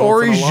he's, that results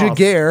or in a he's loss.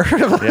 Jaguar.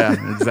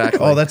 Yeah, exactly.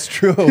 Oh, that's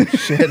true.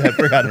 Shit, I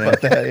forgot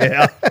about that.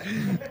 Yeah.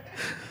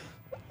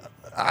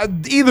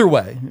 Either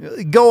way,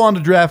 go on to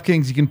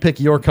DraftKings. You can pick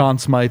your Conn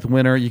Smythe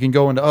winner. You can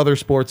go into other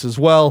sports as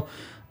well.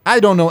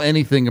 I don't know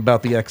anything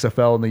about the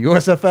XFL and the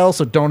USFL,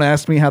 so don't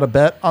ask me how to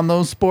bet on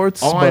those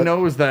sports. All I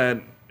know is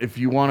that if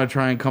you want to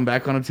try and come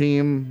back on a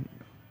team,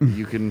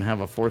 you can have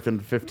a 4th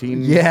and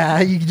 15.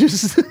 Yeah, you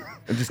just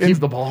And just keep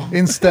the ball.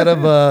 instead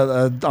of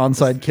a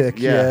onside kick.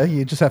 Yeah. Yeah,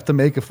 you just have to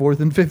make a 4th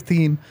and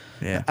 15.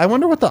 Yeah. I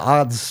wonder what the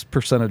odds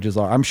percentages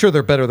are. I'm sure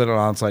they're better than an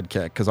onside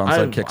kick because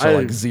onside kicks are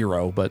like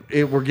 0. But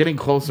We're getting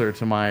closer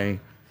to my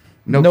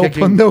no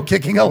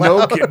kicking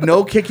allowed.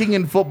 no kicking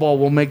in football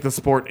will make the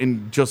sport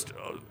in just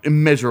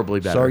immeasurably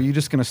better. So are you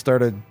just going to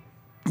start a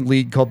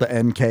league called the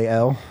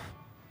NKL?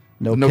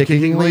 No No kicking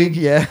kicking league? league?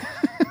 Yeah.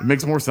 It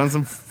makes more sense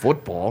in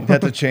football.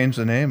 Had to change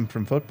the name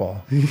from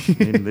football.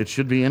 And it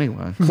should be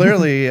anyway.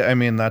 Clearly, I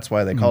mean, that's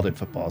why they called it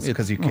football. It's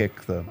because you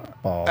kick the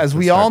ball. As to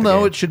we start all the know,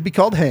 game. it should be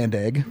called hand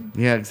egg.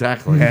 Yeah,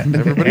 exactly.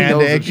 Everybody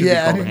knows egg. it should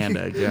Yeah. be called a hand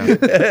egg. Yeah.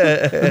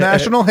 The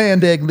National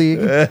Hand Egg League.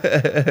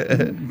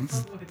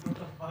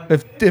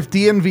 If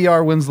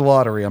DNVR wins the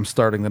lottery, I'm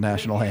starting the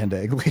National Hand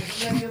Egg League.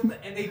 The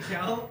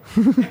NHL?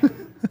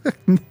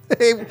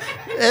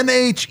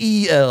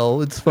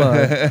 NHEL. It's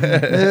fine.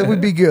 It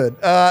would be good.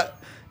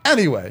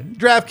 Anyway,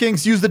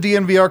 DraftKings, use the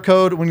DNVR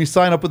code. When you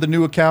sign up with a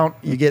new account,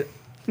 you get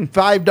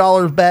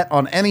 $5 bet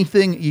on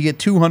anything. You get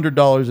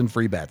 $200 in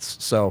free bets.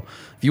 So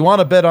if you want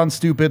to bet on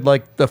stupid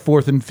like the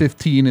 4th and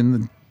 15 in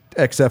the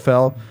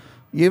XFL,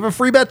 you have a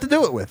free bet to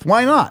do it with.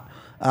 Why not?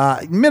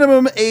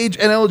 Minimum age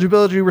and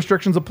eligibility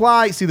restrictions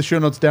apply. See the show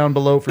notes down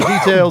below for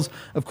details.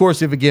 Of course,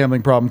 if you have a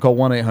gambling problem, call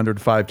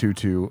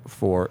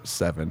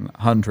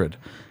 1-800-522-4700.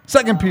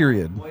 Second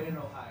period. Void in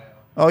Ohio.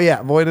 Oh,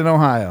 yeah, void in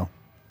Ohio.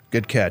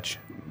 Good catch.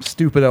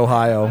 Stupid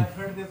Ohio. I've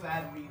heard this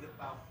ad read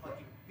about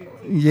fucking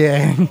 15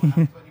 Yeah.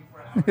 24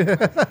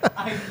 hours.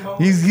 I know.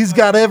 He's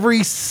got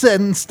every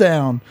sentence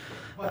down.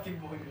 fucking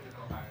void in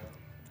Ohio.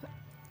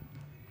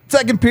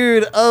 Second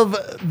period of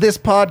this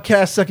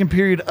podcast, second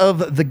period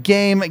of the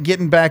game,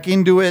 getting back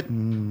into it.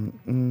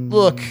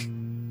 Look,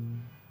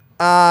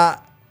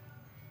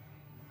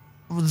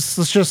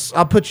 let's just,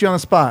 I'll put you on the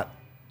spot.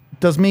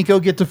 Does Mikko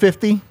get to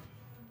 50?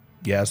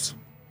 Yes.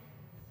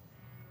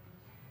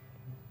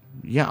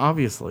 Yeah,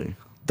 obviously.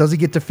 Does he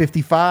get to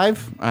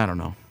 55? I don't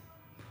know.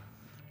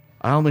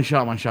 I only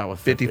shot my shot with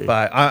 50.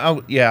 55.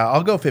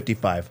 I'll go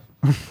 55.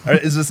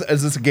 Is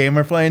this a game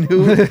we're playing? Who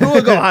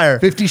will go higher?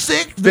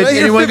 56?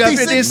 Anyone got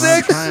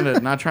 56?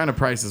 Not trying to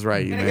price is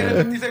right, you Can I get a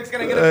man. 56?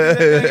 Can I get a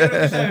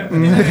 56? Can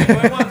I get a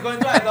 57? Going once, going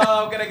twice.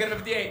 Oh, can I get a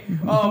 58?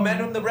 Oh, man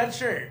from the red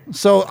shirt.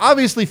 So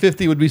obviously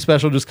 50 would be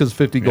special just because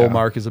 50 goal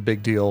mark is a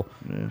big deal.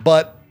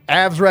 But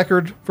Avs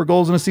record for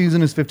goals in a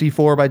season is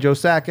 54 by Joe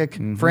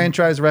Sakic.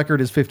 Franchise record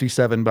is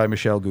 57 by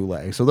Michel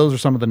Goulet. So those are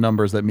some of the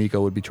numbers that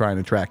Mikko would be trying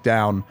to track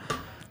down.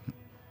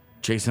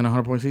 Chasing a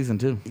 100-point season,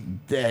 too.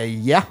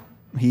 Yeah,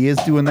 he is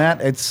doing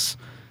that. It's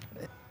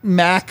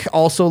Mac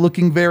also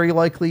looking very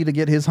likely to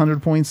get his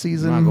 100-point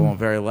season. Not going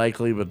very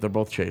likely, but they're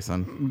both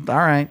chasing. All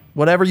right,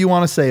 whatever you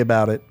want to say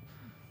about it.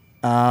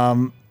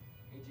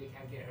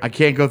 I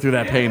can't go through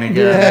that pain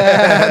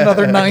again.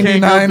 Another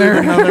Can't go through 99er.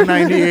 another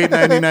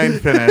 98-99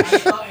 finish.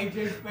 Oh,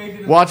 AJ's face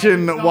is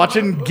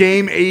Watching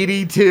game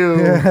 82,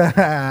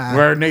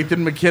 where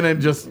Nathan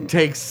McKinnon just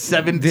takes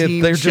 17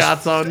 They're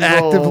shots just on goal.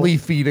 actively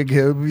feeding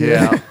him.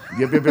 Yeah.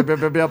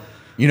 Yep.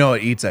 You know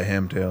it eats at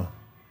him too.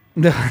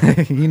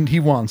 he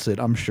wants it,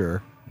 I'm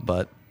sure.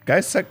 But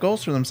Guys set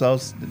goals for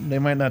themselves. They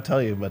might not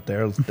tell you, but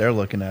they're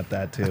looking at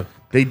that too.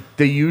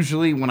 They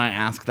usually, when I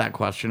ask that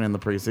question in the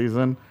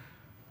preseason,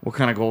 what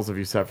kind of goals have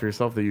you set for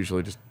yourself? They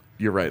usually just,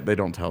 you're right, they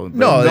don't tell.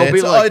 No, they'll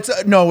be like,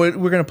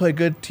 we're gonna play a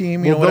good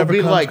team. You know, they'll whatever be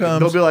comes, like,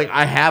 comes. they'll be like,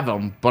 I have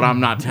them, but I'm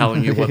not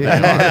telling you what they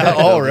are.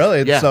 Oh,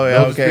 really? Yeah. So, yeah,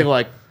 they'll just okay. be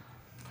like,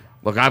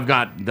 look, I've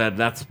got that.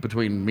 That's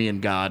between me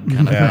and God,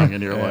 kind of thing.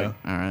 And you're like,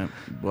 all right,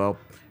 well,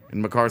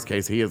 in McCarr's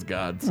case, he is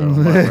God, so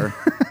whatever.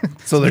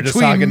 So they're just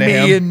between talking to me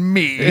him. and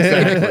me.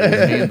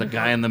 Exactly. Me and the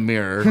guy in the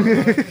mirror.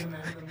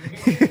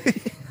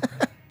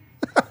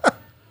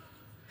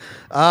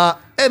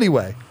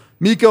 Anyway,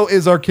 Mikko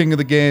is our king of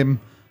the game.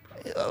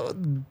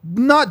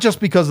 Not just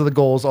because of the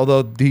goals,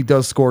 although he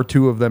does score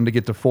 2 of them to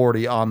get to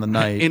 40 on the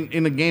night.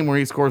 In a game where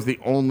he scores the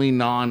only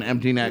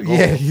non-empty net goal.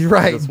 Yeah, you're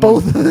right. This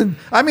Both one- of them.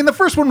 I mean, the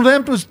first one was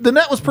empty. The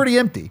net was pretty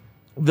empty.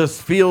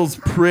 This feels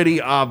pretty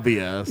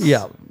obvious.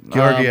 Yeah.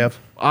 Georgiev.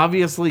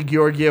 Obviously,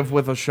 Georgiev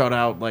with a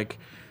shutout. Like,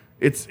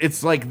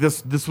 it's like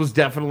this was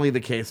definitely the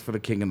case for the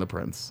King and the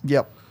Prince.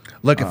 Yep.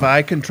 Look, if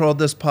I controlled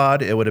this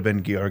pod, it would have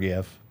been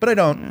Georgiev, but I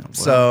don't.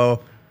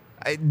 So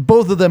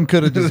Both of them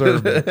could have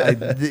deserved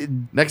it.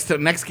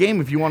 Next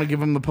game, if you want to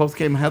give him the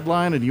post-game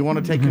headline and you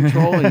want to take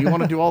control and you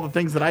want to do all the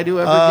things that I do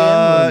every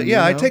game.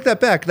 yeah, I take that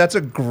back. That's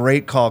a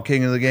great call,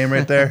 king of the game,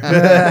 right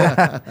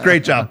there.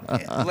 Great job.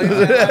 It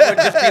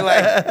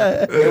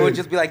would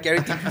just be like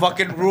everything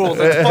fucking rules.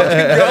 Let's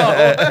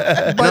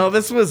fucking go. No,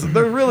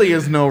 there really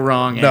is no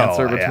wrong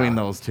answer between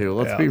yeah. those two.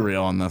 Let's be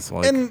real on this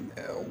one. And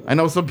I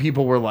know some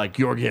people were like,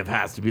 Georgiev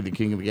has to be the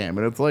king of the game.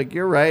 And it's like,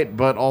 you're right,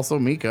 but also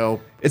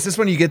Mikko. It's just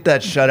when you get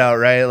that shutout,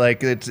 right?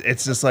 Like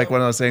it's just like one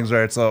of those things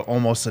where it's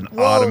almost an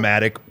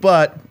automatic.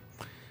 But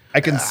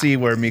I can see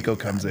where Mikko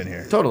comes in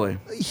here. Totally.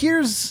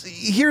 here's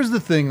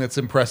the thing that's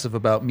impressive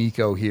about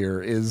Mikko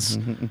here is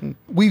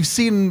we've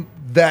seen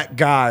that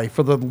guy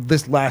for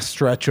this last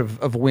stretch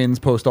of wins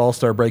post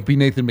All-Star break be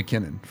Nathan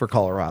McKinnon for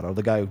Colorado,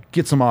 the guy who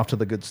gets him off to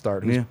the good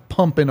start, who's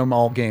pumping him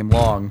all game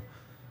long.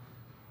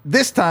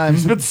 This time,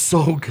 He's been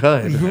so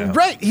good.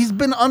 right, he's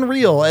been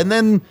unreal. And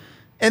then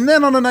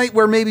on a night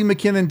where maybe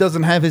McKinnon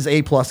doesn't have his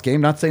A+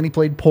 game, not saying he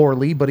played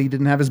poorly, but he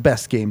didn't have his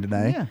best game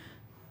today. Yeah.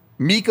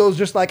 Mikko's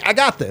just like, I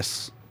got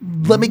this.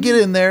 Let me get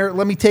in there.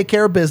 Let me take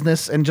care of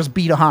business and just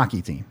beat a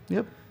hockey team.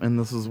 Yep. And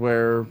this is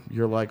where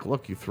you're like,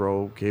 look, you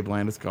throw Gabe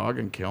Landeskog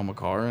and Cale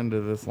Makar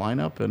into this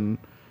lineup, and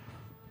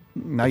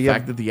Now the you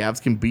fact that the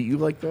Avs can beat you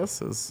like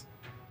this is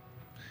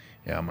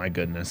Yeah, my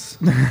goodness.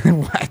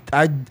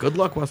 good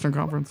luck, Western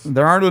Conference.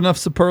 there aren't enough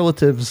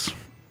superlatives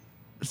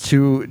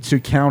to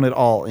count it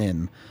all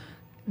in.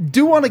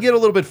 Do want to get a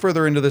little bit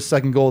further into this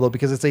second goal, though,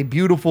 because it's a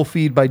beautiful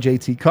feed by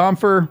JT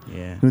Compher.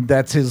 Yeah.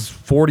 That's his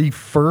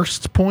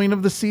 41st point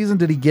of the season.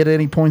 Did he get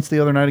any points the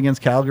other night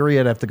against Calgary?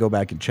 I'd have to go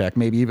back and check.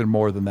 Maybe even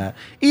more than that.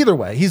 Either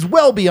way, he's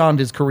well beyond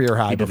his career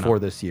high did before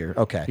not. this year.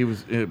 Okay. He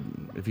was,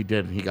 if he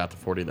did, he got to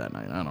 40 that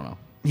night. I don't know.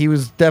 He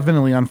was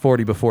definitely on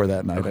 40 before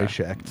that night. I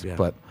checked. Yeah.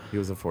 But he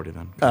was at 40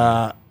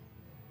 then.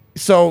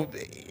 so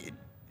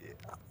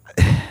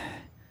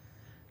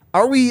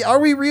are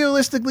we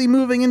realistically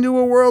moving into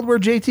a world where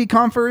JT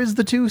Compher is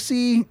the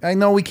 2C? I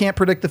know we can't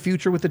predict the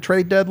future with the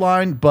trade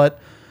deadline, but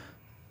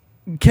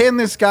can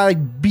this guy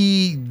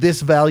be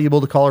this valuable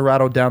to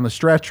Colorado down the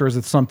stretch, or is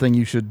it something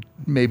you should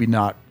maybe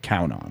not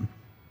count on?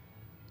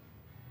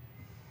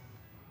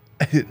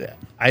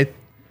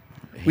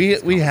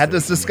 We had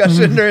this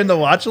discussion during the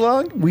watch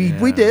along.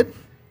 We did.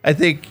 I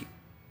think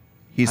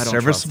he's I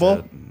don't trust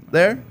serviceable it.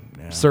 there.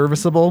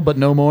 Serviceable, but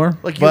no more.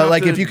 Like, But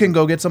like if you can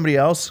go get somebody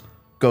else,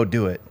 go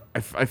do it. I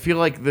feel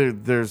like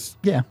there's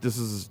this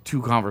is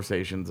two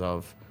conversations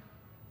of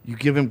you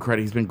give him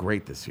credit. He's been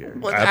great this year.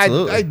 Like,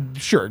 Absolutely.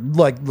 Sure.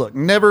 Like, look,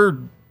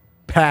 never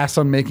pass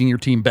on making your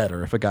team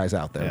better if a guy's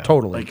out there. Yeah.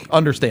 Totally. Like-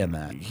 Understand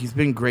that. He's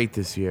been great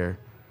this year.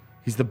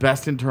 He's the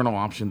best internal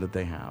option that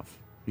they have.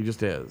 He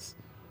just is.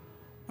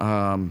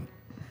 Do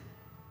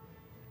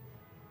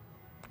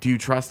you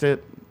trust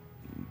it?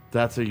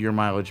 That's a your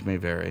mileage may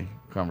vary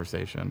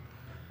conversation.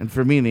 And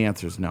for me, the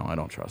answer is no. I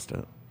don't trust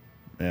it.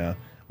 Yeah.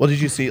 Well,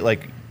 did you see,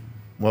 like,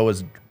 what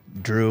was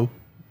Drew,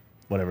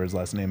 whatever his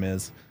last name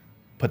is,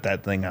 put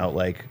that thing out,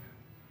 like,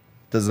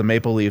 does the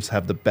Maple Leafs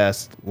have the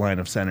best line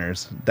of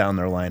centers down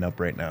their lineup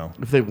right now?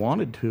 If they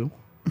wanted to.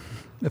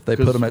 If they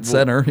put him at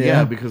center,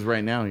 Yeah, because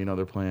right now,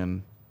 they're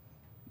playing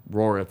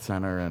Roar at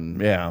center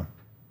and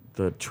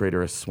the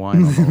traitorous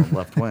swine on the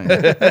left wing.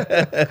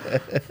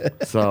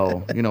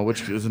 So,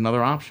 which is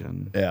another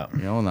option. Yeah.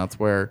 And that's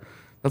where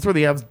the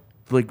Avs,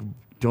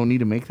 don't need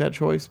to make that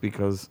choice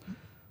because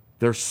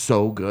they're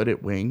so good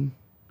at wing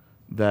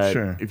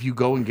that if you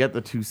go and get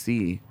the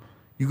 2C,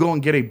 you go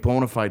and get a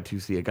bona fide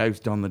 2C, a guy who's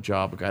done the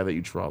job, a guy that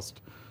you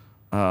trust.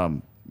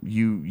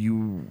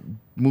 You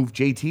move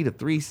JT to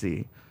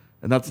 3C,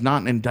 and that's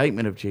not an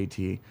indictment of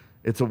JT.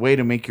 It's a way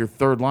to make your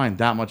third line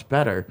that much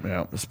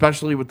better,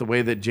 especially with the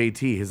way that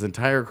JT, his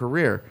entire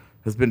career,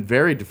 has been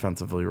very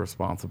defensively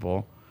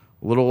responsible,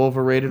 a little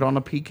overrated on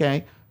a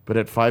PK, but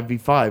at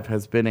 5v5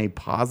 has been a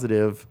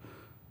positive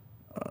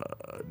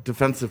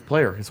defensive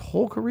player his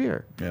whole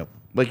career. Yep.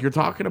 Like you're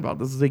talking about,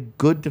 this is a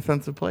good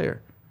defensive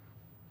player.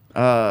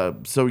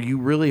 So you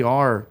really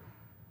are.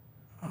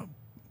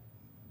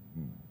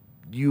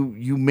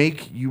 You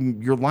make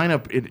your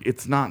lineup.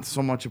 It's not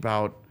so much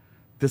about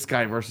this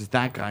guy versus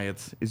that guy.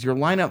 Is your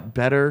lineup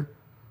better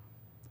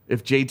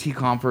if JT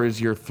Compher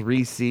is your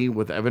 3C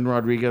with Evan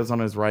Rodriguez on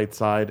his right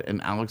side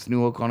and Alex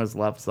Newhook on his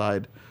left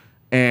side,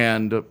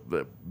 and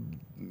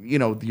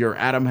your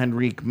Adam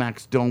Henrique,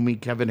 Max Domi,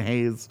 Kevin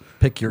Hayes,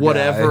 pick your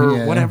whatever, guy,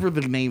 yeah. whatever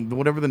the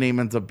name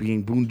ends up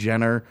being, Boone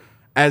Jenner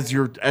as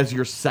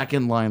your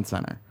second line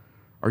center.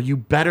 Are you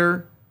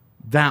better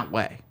that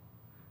way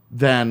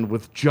than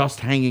with just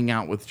hanging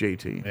out with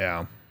JT?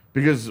 Yeah.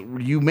 Because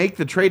you make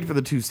the trade for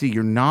the 2C,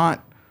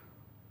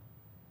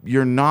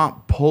 you're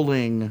not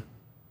pulling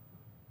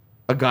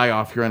a guy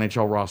off your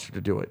NHL roster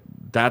to do it.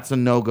 That's a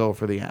no-go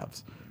for the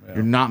Avs. Yeah.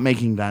 You're not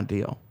making that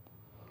deal.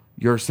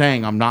 You're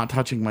saying, I'm not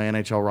touching my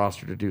NHL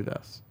roster to do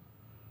this.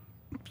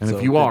 And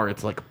if you are,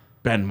 it's like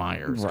Ben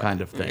Myers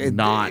kind of thing.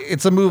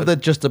 It's a move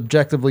that just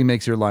objectively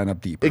makes your lineup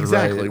deeper.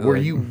 Exactly. Right? Where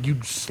you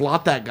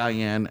slot that guy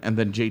in and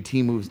then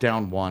JT moves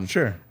down one.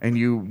 Sure. And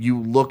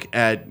you look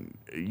at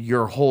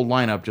your whole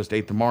lineup just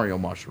ate the Mario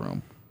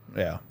mushroom.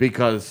 Yeah.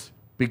 Because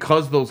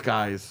those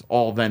guys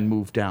all then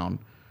move down.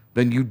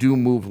 Then you do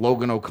move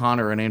Logan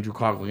O'Connor and Andrew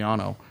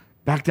Cogliano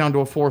back down to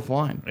a fourth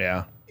line.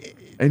 Yeah.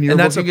 And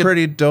that's a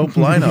pretty dope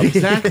lineup.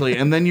 Exactly.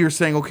 And then you're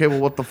saying, okay, well,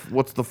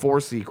 what's the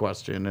 4C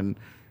question? And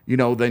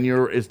then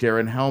is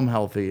Darren Helm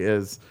healthy?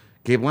 Is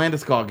Gabe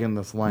Landeskog in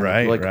this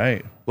lineup?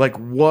 Right. Like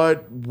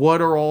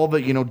what are all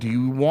the, do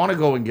you want to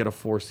go and get a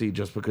 4C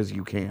just because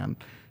you can?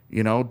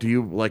 Do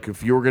you, like,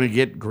 if you were going to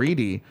get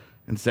greedy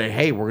and say,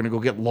 hey, we're going to go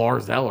get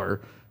Lars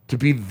Eller to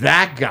be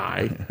that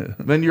guy,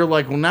 then you're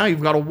like, well, now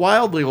you've got a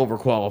wildly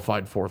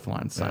overqualified fourth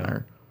line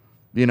center.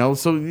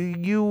 So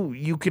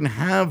you can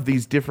have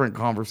these different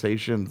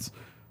conversations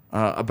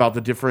about the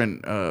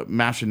different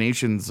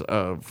machinations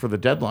for the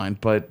deadline,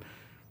 but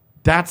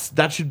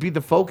that should be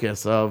the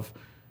focus of.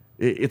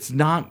 It's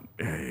not.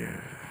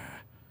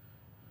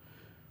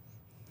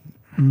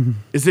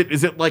 Is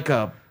it like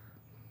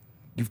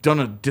you've done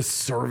a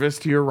disservice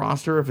to your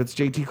roster if it's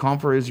JT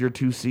Compher is your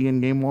 2C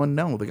in game one?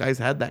 No, the guy's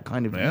had that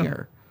kind of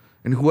year,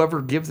 and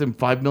whoever gives him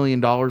 $5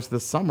 million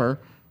this summer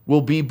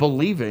will be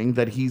believing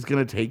that he's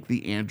going to take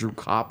the Andrew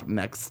Kopp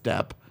next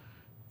step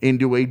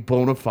into a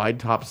bona fide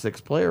top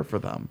 6 player for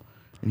them.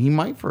 And he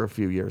might for a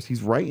few years.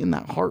 He's right in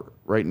that heart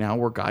right now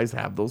where guys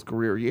have those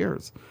career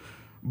years.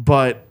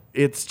 But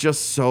it's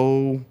just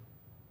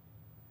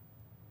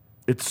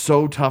it's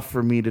so tough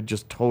for me to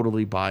just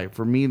totally buy.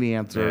 For me, the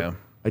answer,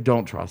 I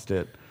don't trust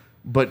it.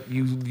 But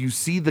you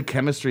see the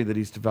chemistry that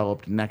he's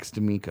developed next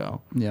to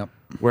Mikko. Yep.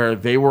 Where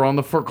they were on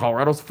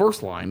Colorado's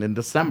first line in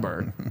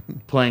December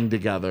playing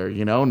together.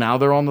 Now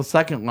they're on the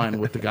second line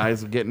with the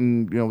guys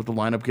getting, with the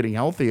lineup getting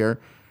healthier.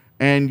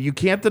 And you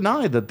can't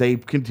deny that they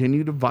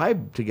continue to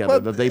vibe together,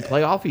 that they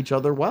play off each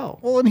other well.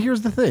 Well, and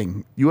here's the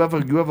thing. You have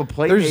a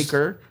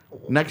playmaker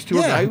next to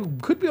a guy who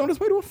could be on his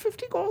way to a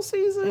 50-goal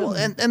season. Well,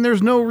 and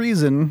there's no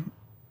reason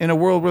in a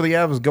world where the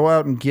Avs go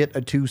out and get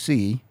a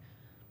 2C,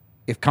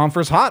 if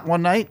Compher's hot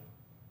one night,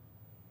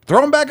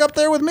 throw him back up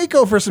there with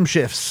Mikko for some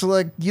shifts.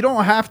 Like, you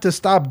don't have to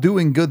stop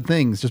doing good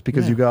things just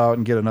because you go out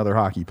and get another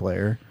hockey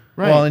player.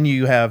 Right. Well, and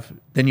you have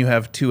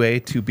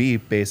 2A,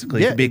 2B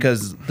basically,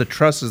 because the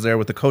trust is there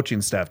with the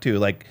coaching staff too.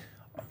 Like,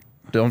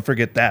 don't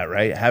forget that,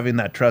 right? Having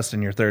that trust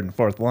in your third and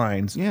fourth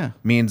lines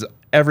means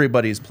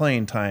everybody's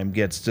playing time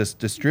gets just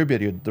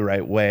distributed the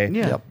right way.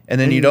 Yeah. Yep. And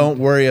then you don't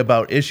worry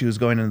about issues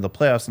going into the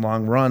playoffs,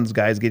 long runs,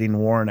 guys getting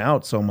worn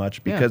out so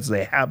much because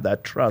they have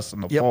that trust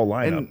in the full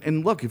lineup.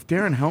 And look, if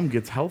Darren Helm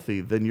gets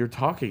healthy, then you're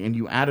talking, and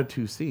you add a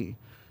 2C,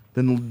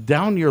 then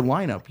down your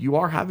lineup, you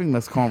are having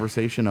this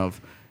conversation of,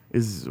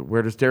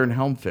 where does Darren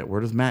Helm fit?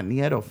 Where does Matt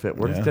Nieto fit?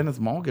 Where does Dennis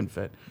Malgin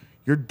fit?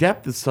 Your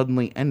depth is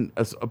suddenly in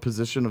a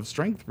position of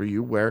strength for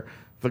you where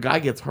if a guy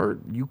gets hurt,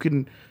 you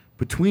can,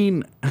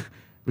 between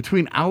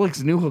between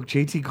Alex Newhook,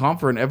 JT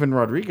Compher, and Evan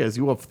Rodriguez,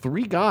 you have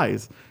 3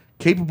 guys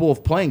capable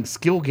of playing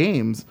skill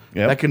games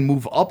that can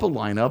move up a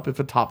lineup if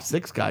a top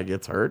 6 guy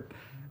gets hurt.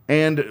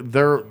 And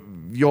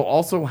you'll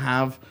also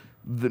have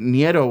the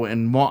Nieto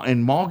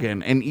and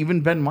Morgan and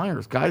even Ben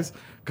Myers, guys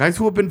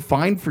who have been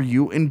fine for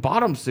you in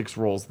bottom 6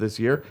 roles this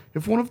year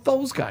if one of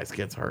those guys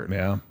gets hurt.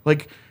 Yeah.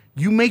 Like,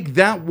 you make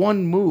that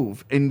one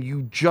move and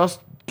you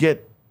just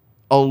get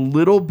a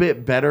little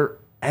bit better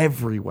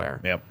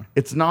everywhere. Yep.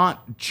 It's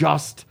not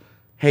just,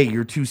 hey,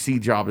 your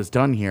 2C job is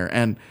done here.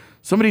 And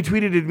somebody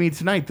tweeted at me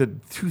tonight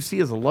that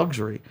 2C is a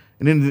luxury.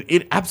 And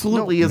it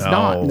absolutely is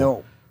not.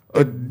 No.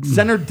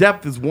 Center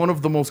depth is one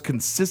of the most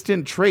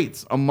consistent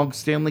traits amongst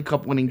Stanley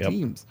Cup winning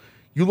teams.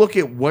 You look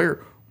at where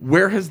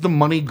has the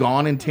money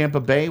gone in Tampa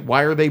Bay?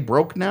 Why are they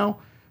broke now?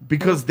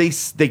 Because they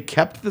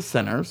kept the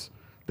centers.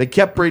 They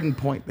kept Braden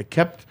Point. They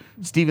kept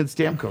Steven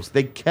Stamkos.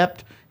 They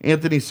kept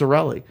Anthony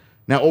Cirelli.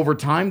 Now, over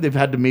time, they've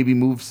had to maybe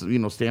move,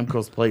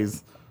 Stamkos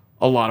plays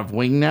a lot of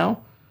wing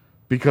now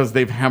because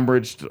they've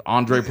hemorrhaged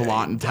Andre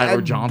Palat and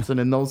Tyler Johnson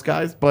and those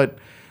guys. But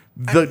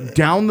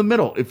down the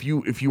middle, if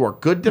you are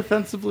good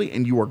defensively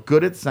and you are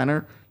good at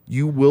center,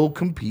 you will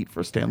compete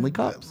for Stanley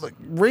Cups. Look,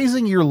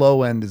 raising your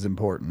low end is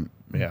important,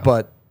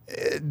 but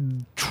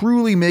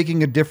truly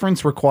making a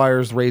difference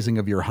requires raising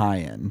of your high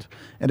end.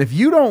 And if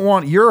you don't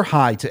want your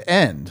high to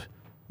end,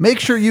 make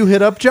sure you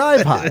hit up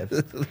Jive Hive.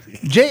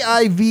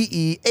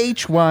 JIVEHYVE.com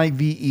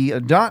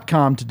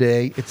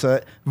today. It's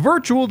a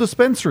virtual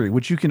dispensary,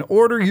 which you can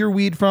order your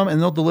weed from,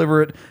 and they'll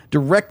deliver it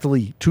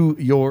directly to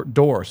your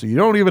door. So you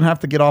don't even have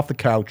to get off the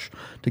couch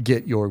to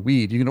get your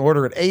weed. You can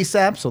order it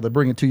ASAP, so they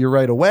bring it to you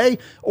right away.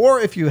 Or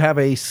if you have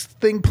a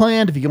thing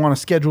planned, if you want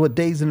to schedule it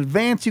days in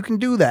advance, you can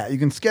do that. You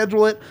can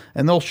schedule it,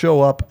 and they'll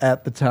show up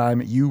at the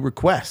time you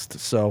request.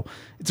 So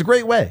it's a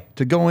great way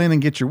to go in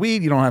and get your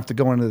weed. You don't have to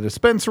go into the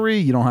dispensary.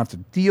 You don't have to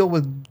deal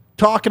with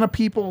talking to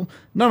people.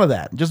 None of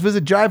that. Just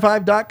visit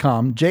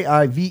jivehive.com,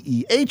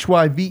 JIVEHYVE.com,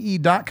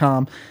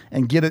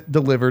 and get it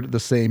delivered the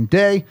same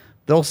day.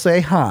 They'll say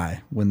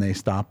hi when they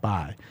stop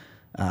by.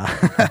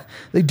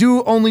 They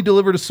do only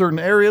deliver to certain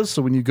areas,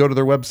 so when you go to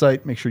their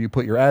website, make sure you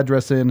put your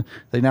address in.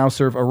 They now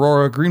serve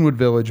Aurora, Greenwood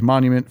Village,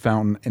 Monument,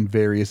 Fountain, and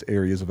various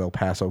areas of El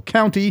Paso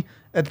County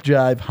at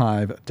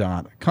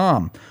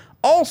jivehive.com.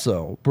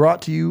 Also brought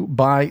to you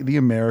by the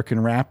American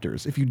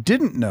Raptors. If you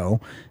didn't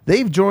know,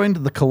 they've joined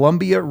the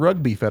Columbia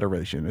Rugby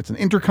Federation. It's an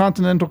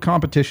intercontinental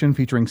competition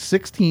featuring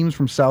 6 teams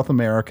from South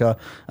America.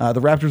 The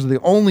Raptors are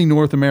the only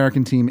North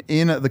American team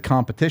in the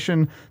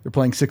competition. They're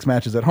playing 6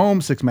 matches at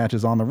home, 6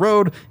 matches on the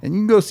road, and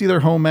you can go see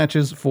their home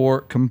matches for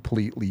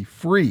completely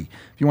free.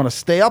 If you want to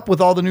stay up with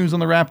all the news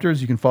on the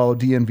Raptors, you can follow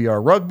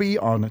DNVR Rugby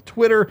on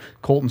Twitter.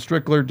 Colton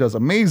Strickler does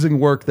amazing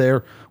work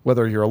there.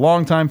 Whether you're a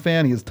longtime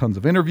fan, he has tons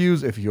of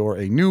interviews. If you're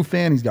a new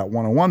fan, he's got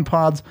one-on-one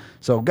pods.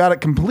 So got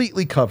it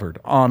completely covered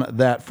on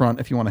that front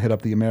if you want to hit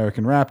up the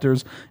American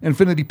Raptors.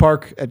 Infinity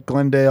Park at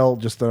Glendale,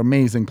 just an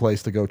amazing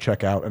place to go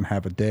check out and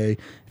have a day.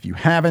 If you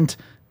haven't,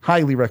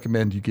 highly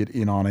recommend you get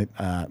in on it.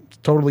 It's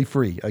totally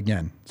free,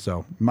 again,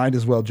 so might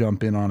as well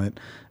jump in on it.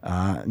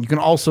 You can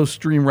also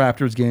stream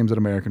Raptors games at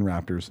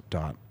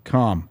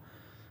AmericanRaptors.com.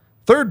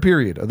 Third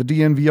period of the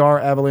DNVR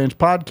Avalanche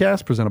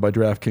podcast presented by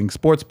DraftKings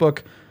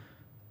Sportsbook.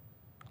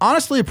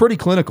 Honestly, a pretty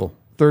clinical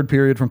third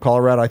period from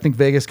Colorado. I think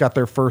Vegas got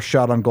their first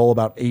shot on goal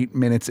about 8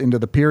 minutes into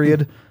the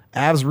period.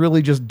 Avs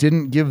really just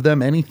didn't give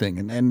them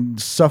anything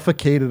and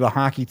suffocated a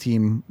hockey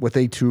team with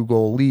a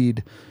 2-goal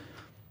lead.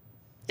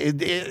 Are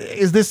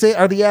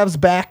the Avs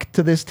back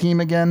to this team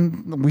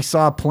again? We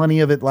saw plenty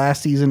of it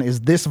last season.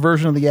 Is this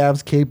version of the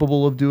Avs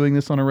capable of doing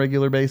this on a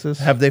regular basis?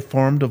 Have they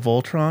formed a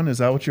Voltron? Is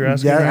that what you're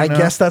asking? Yeah, I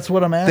guess that's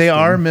what I'm asking. They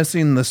are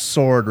missing the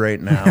sword right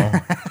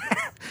now.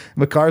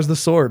 Makar's the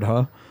sword,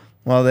 huh?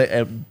 Well,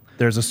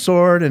 there's a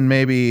sword and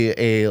maybe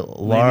a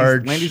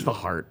large... Landy's the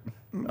heart.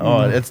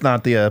 Oh, it's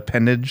not the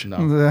appendage? No.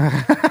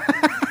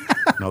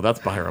 No, that's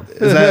Byram.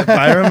 Is that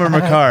Byram or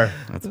Makar?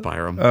 That's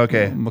Byram.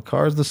 Okay.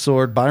 Makar's the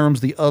sword. Byram's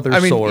the other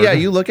sword. Yeah,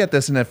 you look at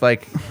this and if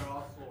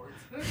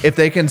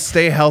they can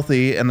stay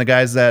healthy and the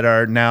guys that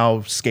are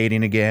now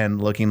skating again,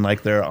 looking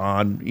like they're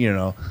on,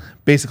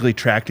 basically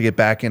track to get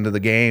back into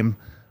the game,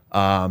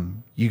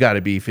 you got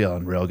to be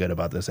feeling real good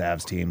about this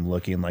Avs team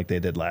looking like they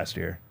did last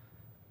year.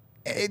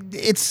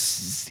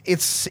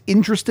 It's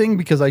interesting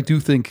because I do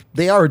think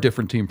they are a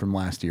different team from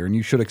last year, and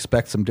you should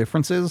expect some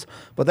differences,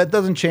 but that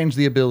doesn't change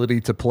the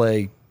ability to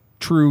play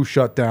true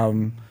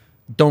shutdown,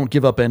 don't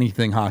give up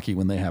anything hockey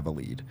when they have a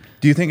lead.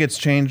 Do you think it's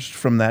changed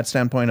from that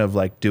standpoint of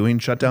doing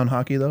shutdown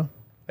hockey though?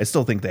 I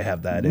still think they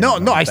have that in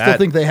them. I still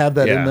think they have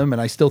that in them,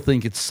 and I still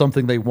think it's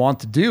something they want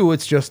to do.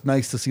 It's just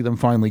nice to see them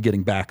finally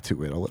getting back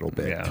to it a little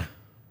bit. Yeah.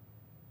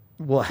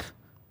 What?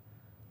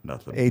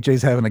 Nothing.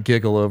 AJ's having a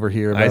giggle over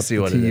here about I see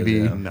the what TV. it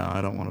is, yeah. No,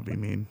 I don't want to be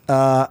mean.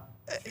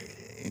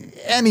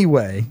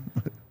 Anyway,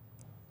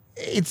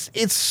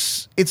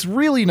 it's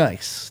really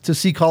nice to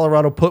see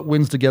Colorado put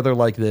wins together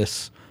like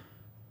this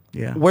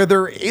Yeah. where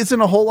there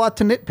isn't a whole lot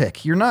to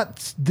nitpick. You're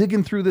not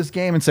digging through this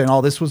game and saying, "Oh,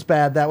 this was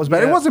bad, that was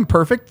bad." Yeah. It wasn't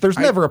perfect. There's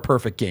never a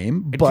perfect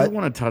game, I but do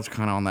want to touch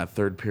kind of on that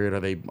third period. Are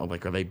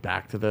they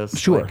back to this?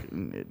 Sure.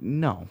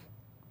 No.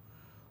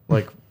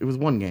 Like, it was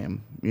one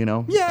game, you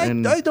know? yeah,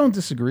 And I don't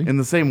disagree. in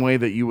the same way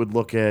that you would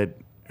look at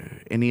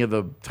any of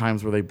the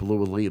times where they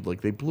blew a lead,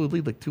 like they blew a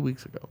lead like 2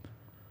 weeks ago.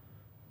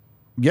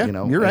 Yeah, You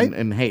know, you're right.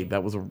 And hey,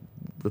 that was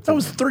That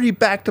was 3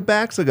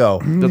 back-to-backs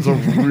ago. that's a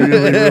really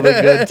really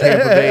good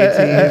Tampa Bay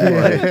team.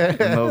 Like,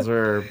 and those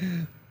are,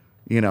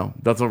 you know,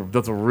 that's a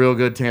real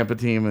good Tampa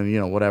team, and you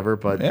know whatever.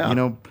 But Yeah. you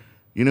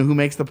know who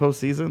makes the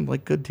postseason?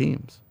 Like good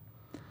teams.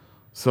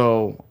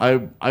 So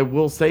I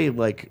will say,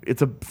 like,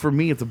 for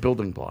me it's a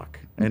building block,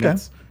 and Okay.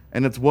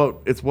 it's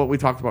what we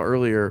talked about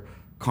earlier.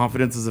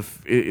 Confidence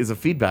is a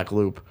feedback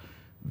loop.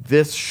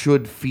 This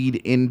should feed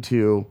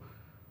into,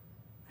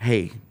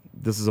 hey,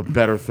 this is a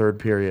better third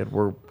period.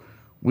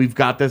 We've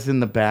got this in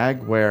the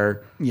bag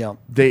where Yeah.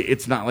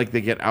 it's not like they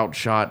get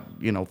outshot,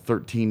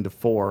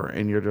 13-4,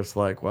 and you're just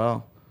like,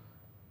 well,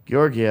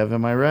 Georgiev,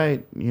 am I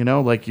right? You know,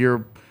 like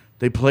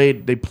they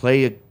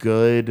play a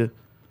good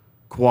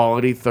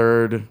quality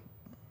third,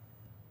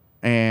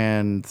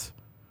 and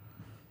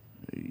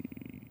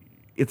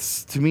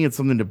to me it's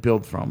something to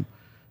build from.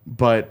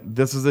 But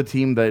this is a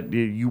team that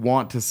you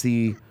want to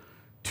see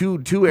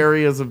two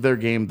areas of their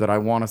game that I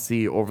want to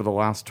see over the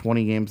last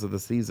 20 games of the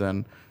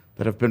season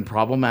that have been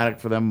problematic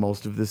for them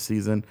most of this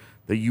season,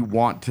 that you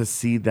want to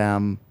see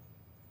them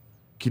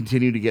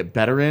continue to get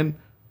better in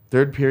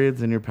third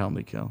periods and your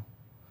penalty kill.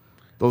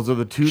 Those are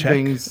the two Check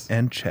things.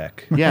 and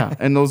check. Yeah,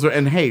 and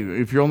hey,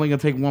 if you're only going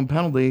to take one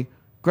penalty,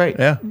 great.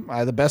 Yeah.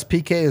 The best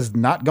PK is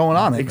not going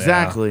on it.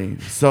 Exactly.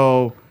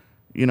 So,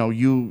 you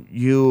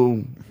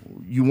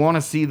want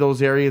to see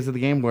those areas of the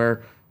game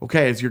where,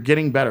 okay, as you're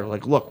getting better,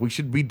 like, look, we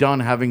should be done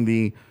having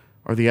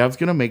are the Avs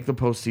going to make the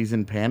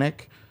postseason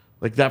panic?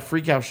 Like, that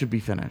freak out should be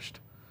finished.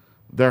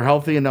 They're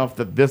healthy enough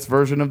that this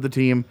version of the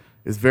team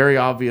is very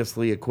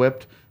obviously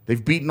equipped.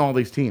 They've beaten all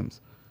these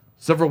teams.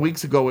 Several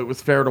weeks ago, it was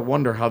fair to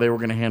wonder how they were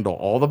going to handle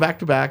all the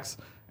back-to-backs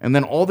and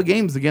then all the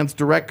games against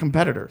direct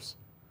competitors.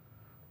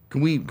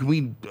 Can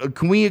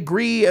we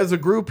agree as a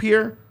group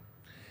here?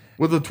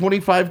 With the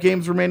 25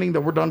 games remaining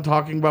that we're done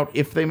talking about,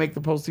 if they make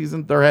the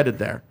postseason, they're headed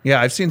there. Yeah,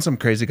 I've seen some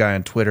crazy guy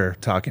on Twitter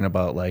talking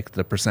about like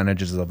the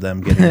percentages of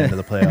them getting into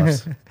the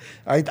playoffs.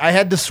 I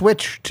had to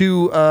switch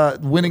to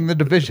winning the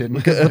division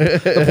because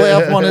the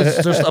playoff one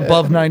is just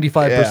above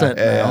 95%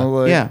 now.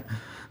 Like, Yeah.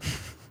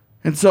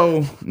 And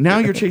so now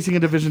you're chasing a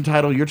division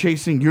title. You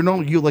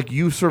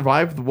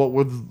survived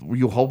what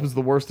you hope is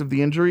the worst of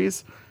the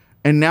injuries.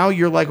 And now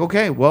you're like,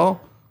 okay,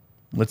 well,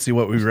 Let's see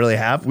what we really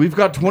have. we've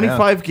got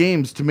 25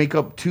 games to make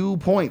up 2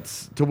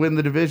 points to win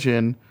the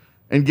division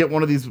and get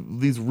one of these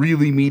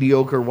really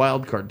mediocre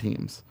wild card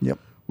teams. Yep.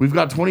 We've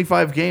got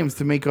 25 games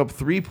to make up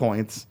 3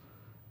 points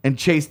and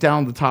chase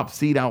down the top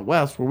seed out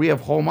west, where we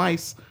have home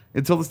ice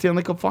until the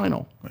Stanley Cup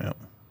final. Yeah.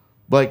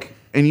 Like,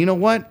 and you know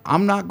what?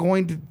 I'm not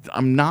going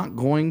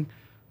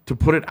to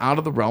put it out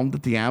of the realm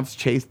that the Avs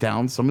chase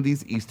down some of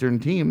these Eastern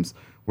teams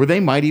where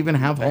they might even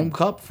have home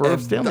cup for a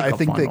Stanley Cup I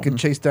think final. they could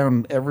chase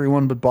down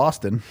everyone but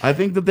Boston. I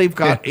think that they've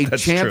got a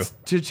that's chance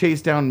to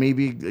chase down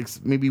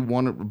maybe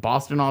one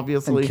Boston,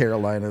 obviously, And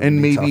Carolina would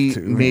and be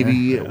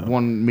maybe tough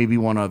too,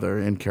 one other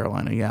in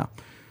Carolina. Yeah,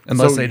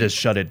 Unless So they just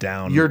shut it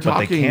down, you're but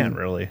they talking- can't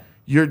really.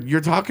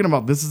 You're talking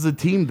about, this is a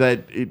team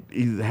that it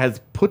has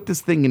put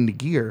this thing into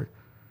gear,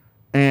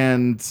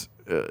 and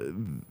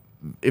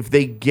if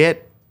they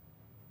get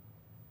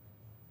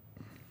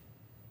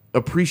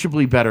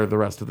appreciably better the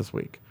rest of this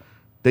week,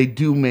 they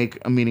do make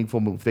a meaningful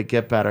move. They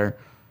get better.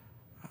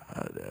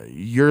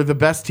 You're the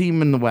best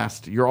team in the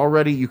West.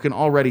 You can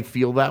already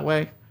feel that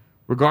way,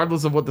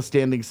 regardless of what the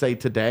standings say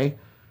today.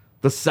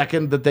 The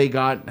second that they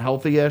got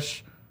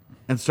healthy-ish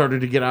and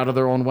started to get out of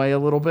their own way a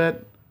little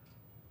bit,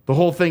 the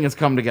whole thing has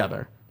come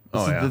together.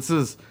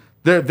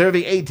 They're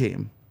the A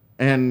team,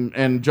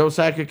 and Joe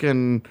Sakic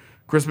and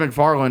Chris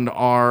McFarland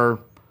are,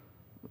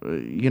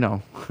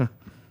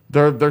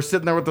 they're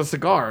sitting there with a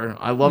cigar.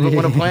 I love it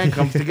when a plan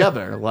comes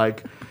together.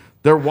 Like,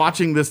 they're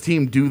watching this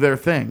team do their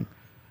thing,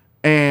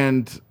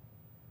 and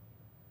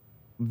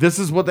this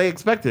is what they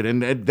expected,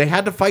 and they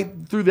had to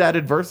fight through that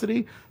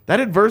adversity. That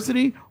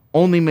adversity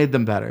only made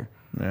them better.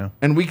 Yeah.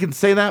 And we can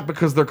say that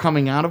because they're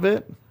coming out of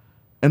it,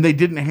 and they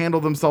didn't handle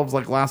themselves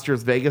like last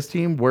year's Vegas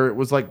team, where it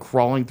was like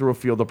crawling through a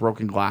field of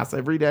broken glass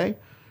every day.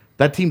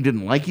 That team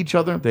didn't like each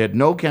other. They had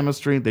no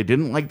chemistry. They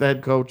didn't like the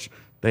head coach.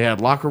 They had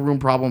locker room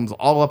problems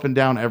all up and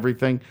down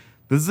everything.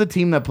 This is a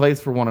team that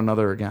plays for one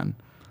another again.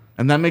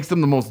 And that makes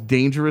them the most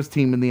dangerous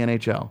team in the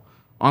NHL.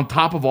 On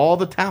top of all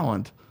the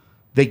talent,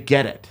 they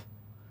get it.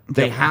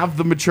 They have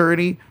the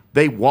maturity.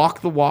 They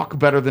walk the walk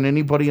better than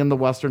anybody in the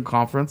Western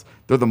Conference.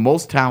 They're the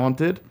most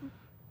talented.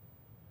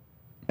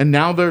 And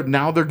now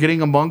they're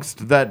getting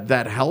amongst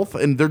that health,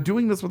 and they're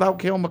doing this without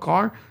Cale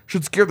Makar.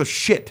 Should scare the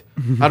shit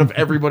out of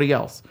everybody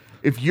else.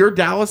 If you're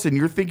Dallas and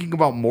you're thinking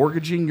about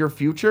mortgaging your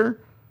future,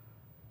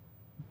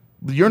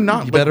 you're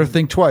not. You better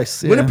think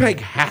twice. Yeah. Winnipeg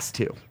has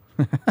to.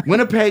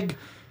 Winnipeg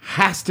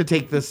has to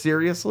take this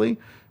seriously.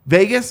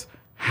 Vegas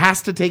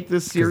has to take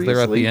this seriously.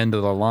 They're at the end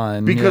of the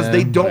line. Because yeah.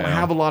 they don't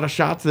have a lot of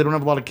shots. They don't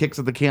have a lot of kicks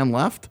at the can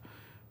left.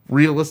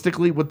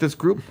 Realistically, with this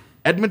group,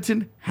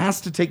 Edmonton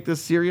has to take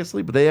this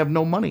seriously, but they have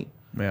no money.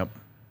 Yep.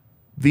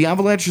 The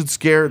Avalanche should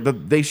scare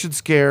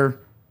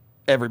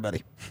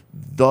everybody.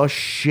 the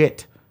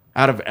shit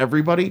out of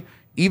everybody,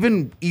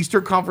 even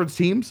Eastern Conference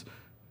teams.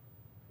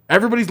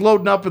 Everybody's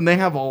loading up, and they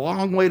have a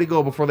long way to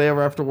go before they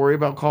ever have to worry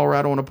about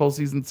Colorado in a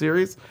postseason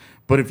series.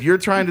 But if you're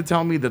trying to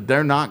tell me that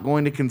they're not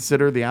going to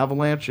consider the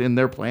Avalanche in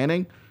their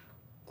planning,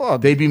 well,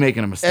 they'd be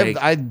making a mistake.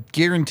 I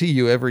guarantee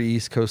you every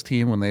East Coast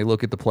team, when they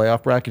look at the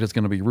playoff bracket, is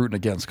going to be rooting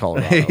against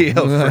Colorado.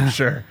 Yeah, for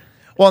sure.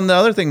 Well, and the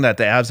other thing that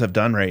the Avs have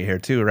done right here,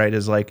 too, right,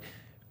 is like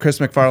Chris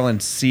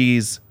McFarland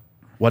sees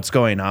what's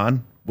going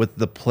on with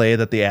the play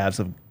that the Avs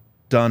have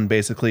done.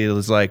 Basically, it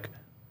was like,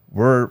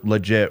 we're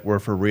legit, we're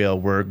for real,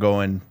 we're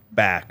going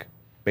back,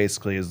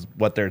 basically, is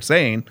what they're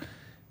saying.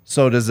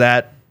 So does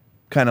that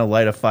kind of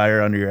light a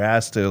fire under your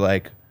ass to,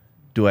 like,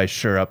 do I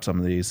shore up some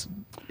of these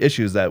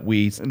issues that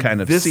we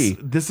kind of see?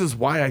 This is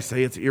why I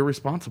say it's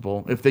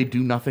irresponsible if they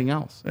do nothing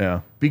else.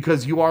 Yeah.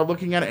 Because you are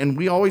looking at it, and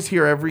we always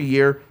hear every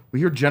year, we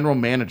hear general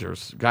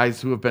managers,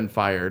 guys who have been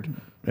fired,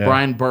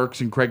 Brian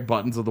Burks and Craig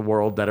Buttons of the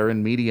world that are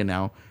in media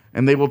now,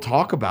 and they will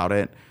talk about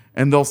it,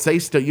 and they'll say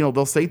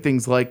they'll say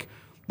things like,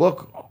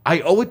 look,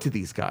 I owe it to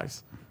these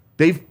guys.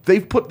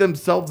 They've put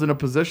themselves in a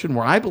position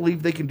where I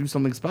believe they can do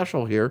something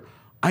special here.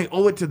 I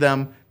owe it to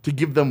them to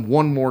give them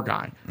one more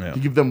guy, to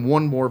give them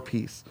one more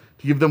piece,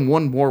 to give them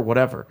one more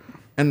whatever.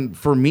 And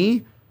for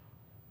me,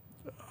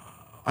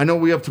 I know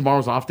we have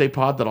tomorrow's off day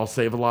pod that I'll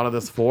save a lot of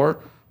this for,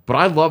 but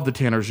I love the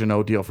Tanner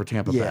Jeannot deal for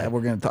Tampa Bay. Yeah,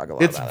 we're going to talk a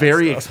lot It's about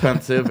very that stuff.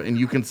 expensive, and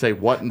you can say,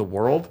 what in the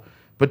world?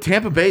 But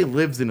Tampa Bay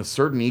lives in a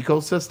certain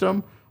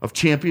ecosystem of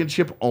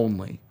championship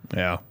only.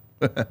 Yeah.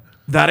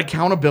 That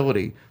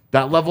accountability,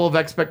 that level of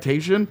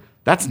expectation,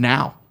 that's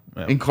now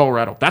in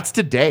Colorado. That's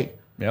today.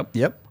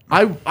 Yep.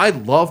 I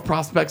love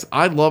prospects.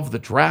 I love the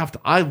draft.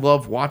 I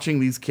love watching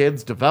these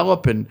kids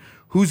develop and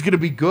who's going to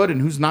be good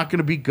and who's not going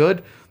to be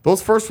good.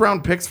 Those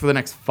first-round picks for the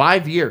next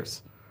 5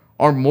 years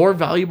are more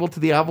valuable to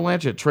the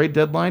Avalanche at trade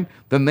deadline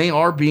than they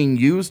are being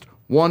used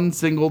one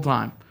single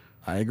time.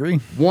 I agree.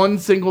 One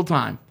single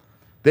time.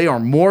 They are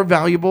more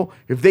valuable.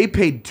 If they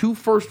paid 2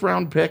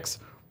 first-round picks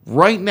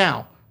right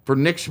now for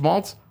Nick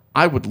Schmaltz,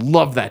 I would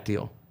love that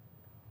deal.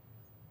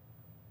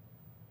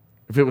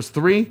 If it was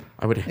 3,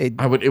 it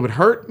would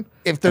hurt.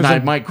 And I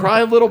might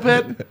cry a little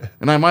bit,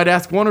 and I might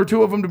ask 1 or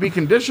 2 of them to be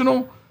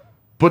conditional,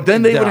 but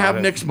then they would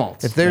have Nick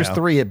Schmaltz. If there's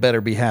 3, it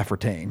better be half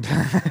retained.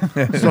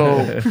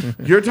 So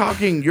you're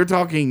talking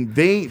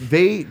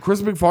they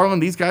Chris McFarland,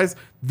 these guys,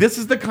 this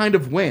is the kind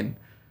of win.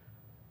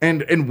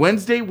 And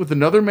Wednesday with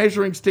another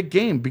measuring stick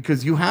game,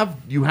 because you have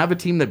a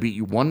team that beat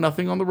you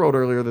 1-0 on the road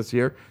earlier this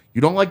year.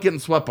 You don't like getting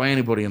swept by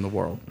anybody in the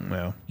world.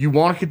 Yeah. You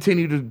want to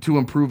continue to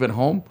improve at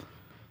home.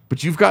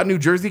 But you've got New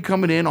Jersey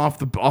coming in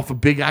off a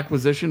big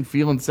acquisition,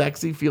 feeling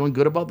sexy, feeling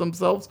good about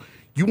themselves.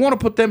 You want to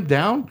put them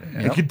down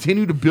and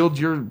continue to build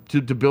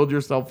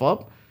yourself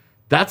up.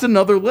 That's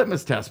another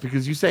litmus test,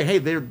 because you say, hey,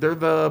 they're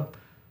the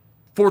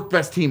 4th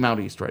best team out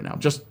east right now.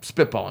 Just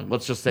spitballing.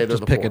 Let's just say they're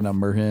Just the pick 4th. a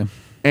number, yeah.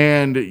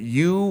 And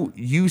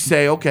you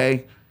say,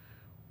 okay,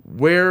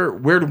 where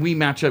do we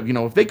match up? You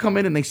know, if they come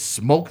in and they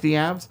smoke the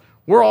Avs,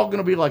 we're all going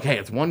to be like, hey,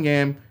 it's one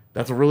game.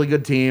 That's a really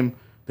good team.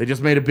 They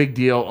just made a big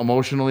deal.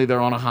 Emotionally, they're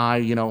on a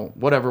high,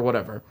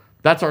 whatever.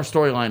 That's our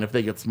storyline if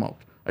they get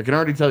smoked. I can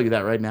already tell you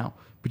that right now.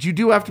 But you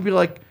do have to be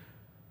like,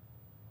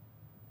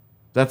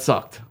 that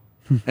sucked.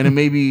 And it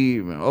may be,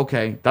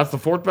 okay, that's the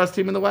 4th best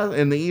team in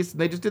the East,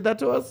 and they just did that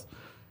to us?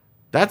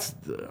 That's,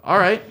 all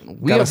right.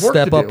 We Gotta have work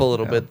step to up do. a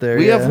little bit there.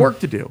 We have work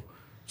to do.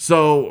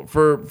 So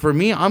for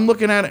me, I'm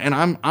looking at it, and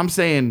I'm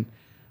saying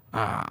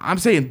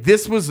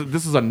this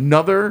is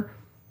another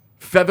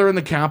feather in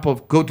the cap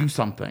of go do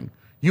something.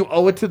 You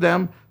owe it to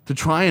them to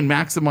try and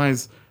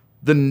maximize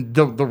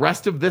the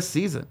rest of this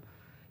season.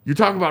 You're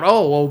talking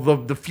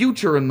about, the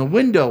future and the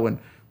window, and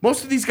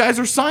most of these guys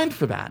are signed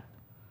for that.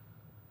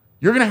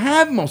 You're going to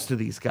have most of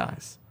these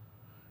guys.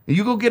 And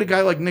you go get a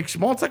guy like Nick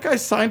Schmaltz, that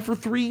guy's signed for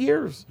 3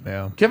 years.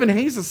 Yeah. Kevin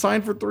Hayes is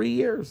signed for 3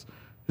 years.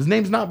 His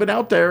name's not been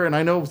out there, and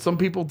I know some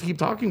people keep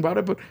talking about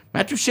it, but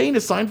Matt Duchene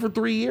is signed for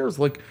 3 years.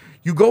 Like,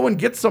 you go and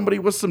get somebody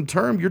with some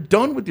term, you're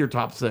done with your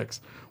top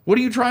 6. What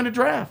are you trying to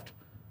draft?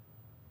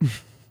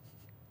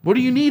 What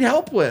do you need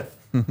help with?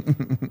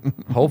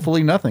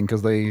 Hopefully nothing,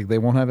 because they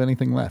won't have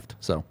anything left.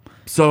 So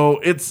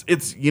it's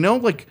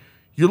like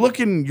you're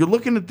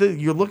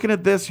looking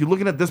at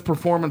this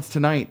performance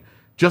tonight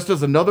just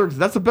as another.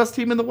 That's the best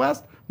team in the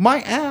West. My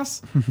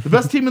ass, the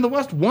best team in the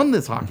West won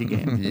this hockey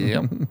game.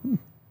 Yep.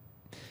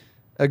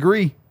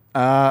 Agree.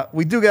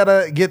 We do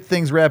gotta get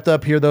things wrapped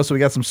up here though, so we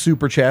got some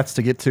super chats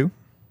to get to.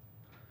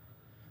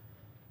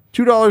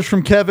 $2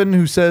 from Kevin,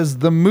 who says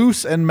the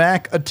Moose and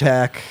Mac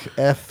attack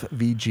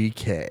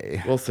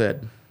FVGK. Well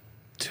said.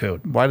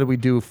 Dude, Why did we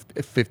do a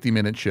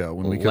 50-minute show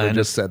when we could have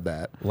just said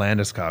that?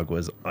 Landeskog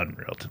was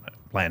unreal tonight.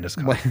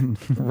 Landeskog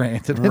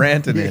Ranted.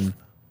 ranted in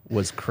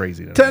was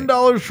crazy tonight.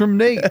 $10 from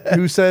Nate,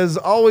 who says,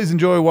 always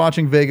enjoy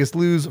watching Vegas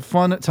lose.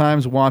 Fun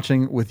times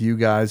watching with you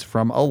guys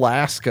from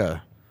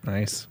Alaska.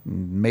 Nice.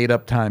 Made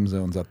up time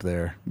zones up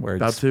there where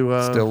About it's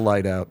to, still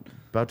light out.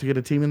 About to get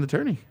a team in the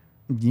tourney.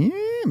 Yeah,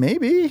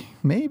 maybe.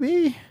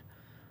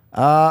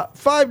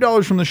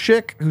 $5 from the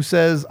Schick, who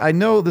says, I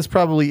know this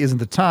probably isn't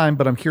the time,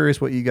 but I'm curious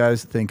what you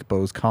guys think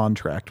Bo's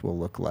contract will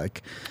look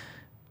like.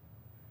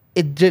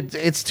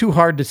 It's too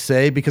hard to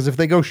say because if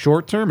they go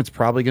short term, it's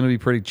probably going to be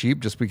pretty cheap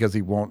just because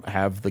he won't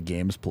have the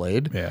games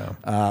played.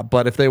 Yeah.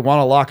 But if they want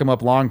to lock him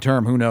up long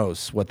term, who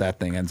knows what that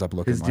thing ends up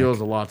looking His like. deal is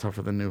a lot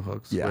tougher than New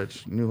Hook's, Yeah.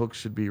 which New Hook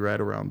should be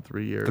right around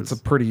 3 years. It's a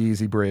pretty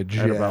easy bridge.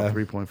 at Yeah. about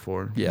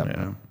 3.4.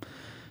 Yeah.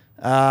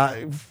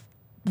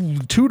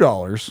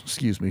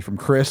 $2, from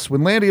Chris.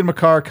 When Landy and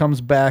Makar comes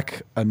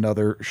back,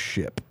 another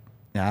ship.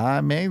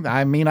 I mean,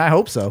 I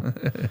hope so.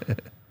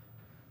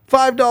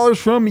 $5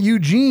 from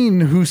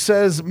Eugene, who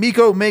says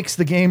Miko makes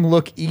the game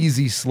look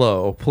easy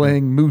slow,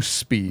 playing moose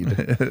speed.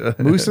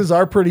 Mooses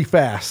are pretty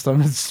fast. I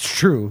mean, it's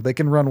true. They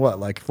can run what,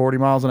 like 40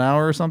 miles an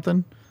hour or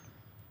something?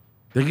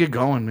 They get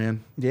going,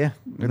 man. Yeah.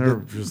 They're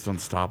just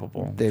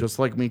unstoppable. Just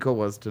like Miko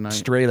was tonight.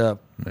 Straight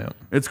up. Yeah.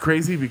 It's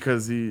crazy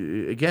because,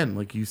 again,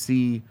 like you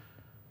see,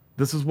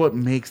 this is what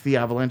makes the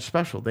Avalanche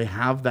special. They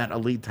have that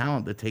elite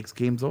talent that takes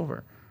games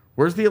over.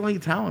 Where's the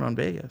elite talent on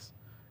Vegas?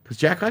 Because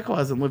Jack Eichel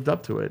hasn't lived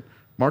up to it.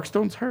 Mark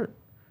Stone's hurt.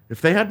 If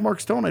they had Mark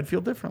Stone, I'd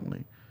feel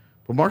differently.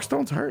 But Mark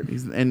Stone's hurt,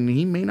 and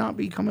he may not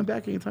be coming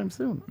back anytime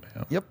soon.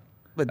 Yep.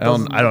 But I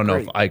don't know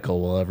if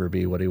Eichel will ever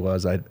be what he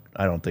was. I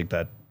don't think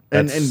that.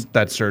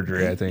 That's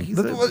surgery, I think.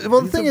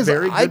 The thing is,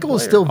 Eichel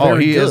is still player.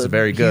 very good. He is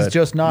very good. He's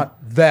just not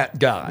that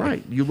guy.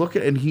 Right. You look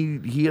at, and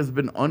he has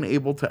been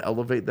unable to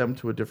elevate them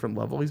to a different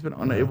level. He's been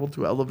unable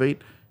to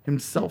elevate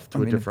himself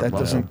to a different that level.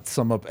 doesn't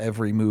sum up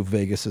every move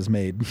Vegas has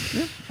made.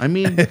 I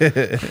mean,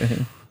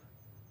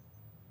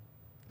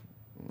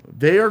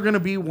 they are going to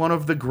be one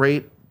of the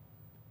great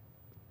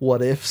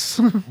What ifs?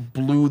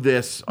 blew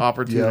this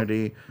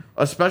opportunity,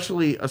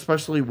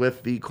 especially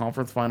with the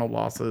conference final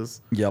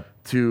losses. Yep.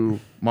 To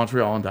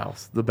Montreal and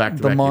Dallas, the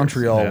back-to-back The years.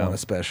 Montreal Yeah. one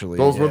especially.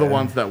 Those were the Yeah.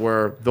 ones that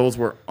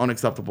were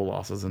unacceptable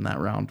losses in that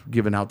round,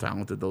 given how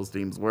talented those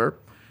teams were.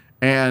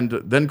 And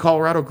then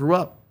Colorado grew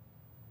up.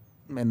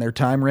 And their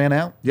time ran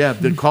out. Yeah,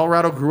 the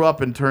Colorado grew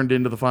up and turned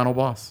into the final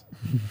boss.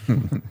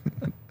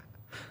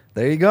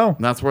 There you go.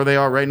 And that's where they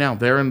are right now.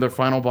 They're in the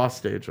final boss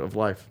stage of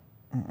life.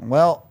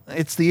 Well,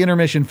 it's the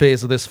intermission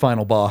phase of this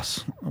final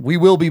boss. We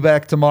will be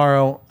back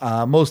tomorrow,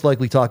 most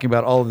likely talking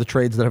about all of the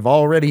trades that have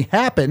already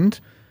happened.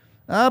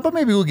 But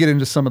maybe we'll get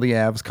into some of the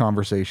Avs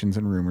conversations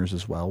and rumors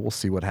as well. We'll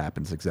see what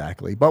happens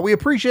exactly. But we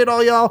appreciate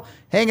all y'all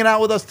hanging out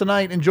with us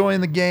tonight,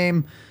 enjoying the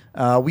game.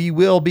 We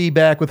will be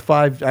back with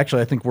 5.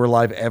 Actually, I think we're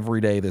live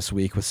every day this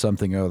week with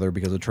something other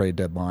because of trade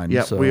deadline.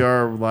 Yeah, so. we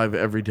are live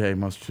every day,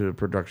 much to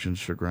production's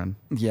chagrin.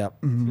 Yeah,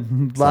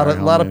 a Sorry,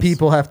 lot of homies.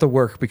 people have to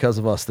work because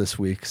of us this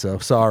week. So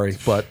sorry,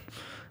 but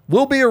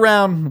we'll be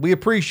around. We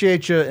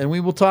appreciate you, and we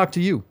will talk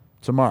to you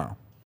tomorrow.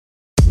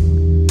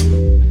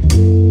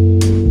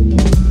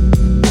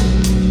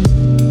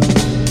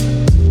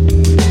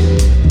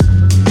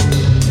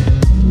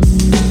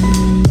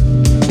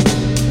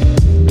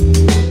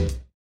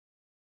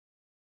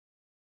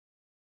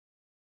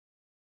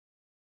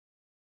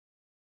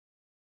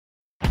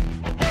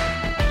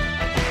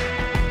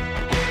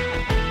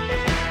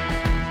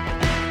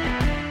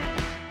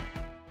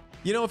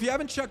 You know, if you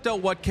haven't checked out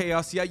What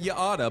Chaos yet, you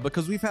oughta,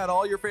 because we've had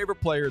all your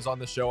favorite players on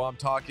the show. I'm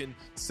talking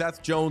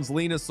Seth Jones,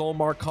 Lena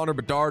Solmar, Connor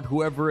Bedard,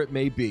 whoever it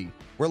may be.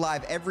 We're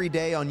live every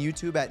day on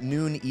YouTube at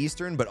noon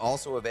Eastern, but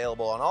also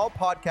available on all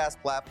podcast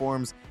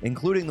platforms,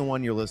 including the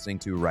one you're listening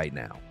to right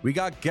now. We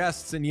got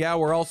guests, and yeah,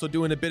 we're also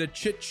doing a bit of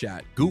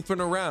chit-chat,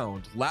 goofing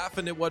around,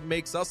 laughing at what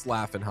makes us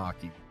laugh in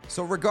hockey.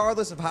 So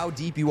regardless of how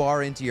deep you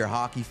are into your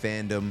hockey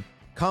fandom,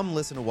 come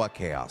listen to What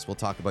Chaos. We'll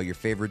talk about your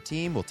favorite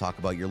team, we'll talk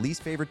about your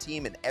least favorite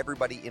team, and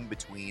everybody in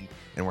between.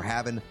 And we're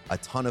having a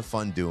ton of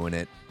fun doing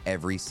it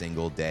every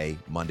single day,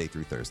 Monday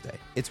through Thursday.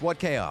 It's What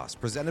Chaos,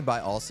 presented by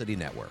All City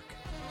Network.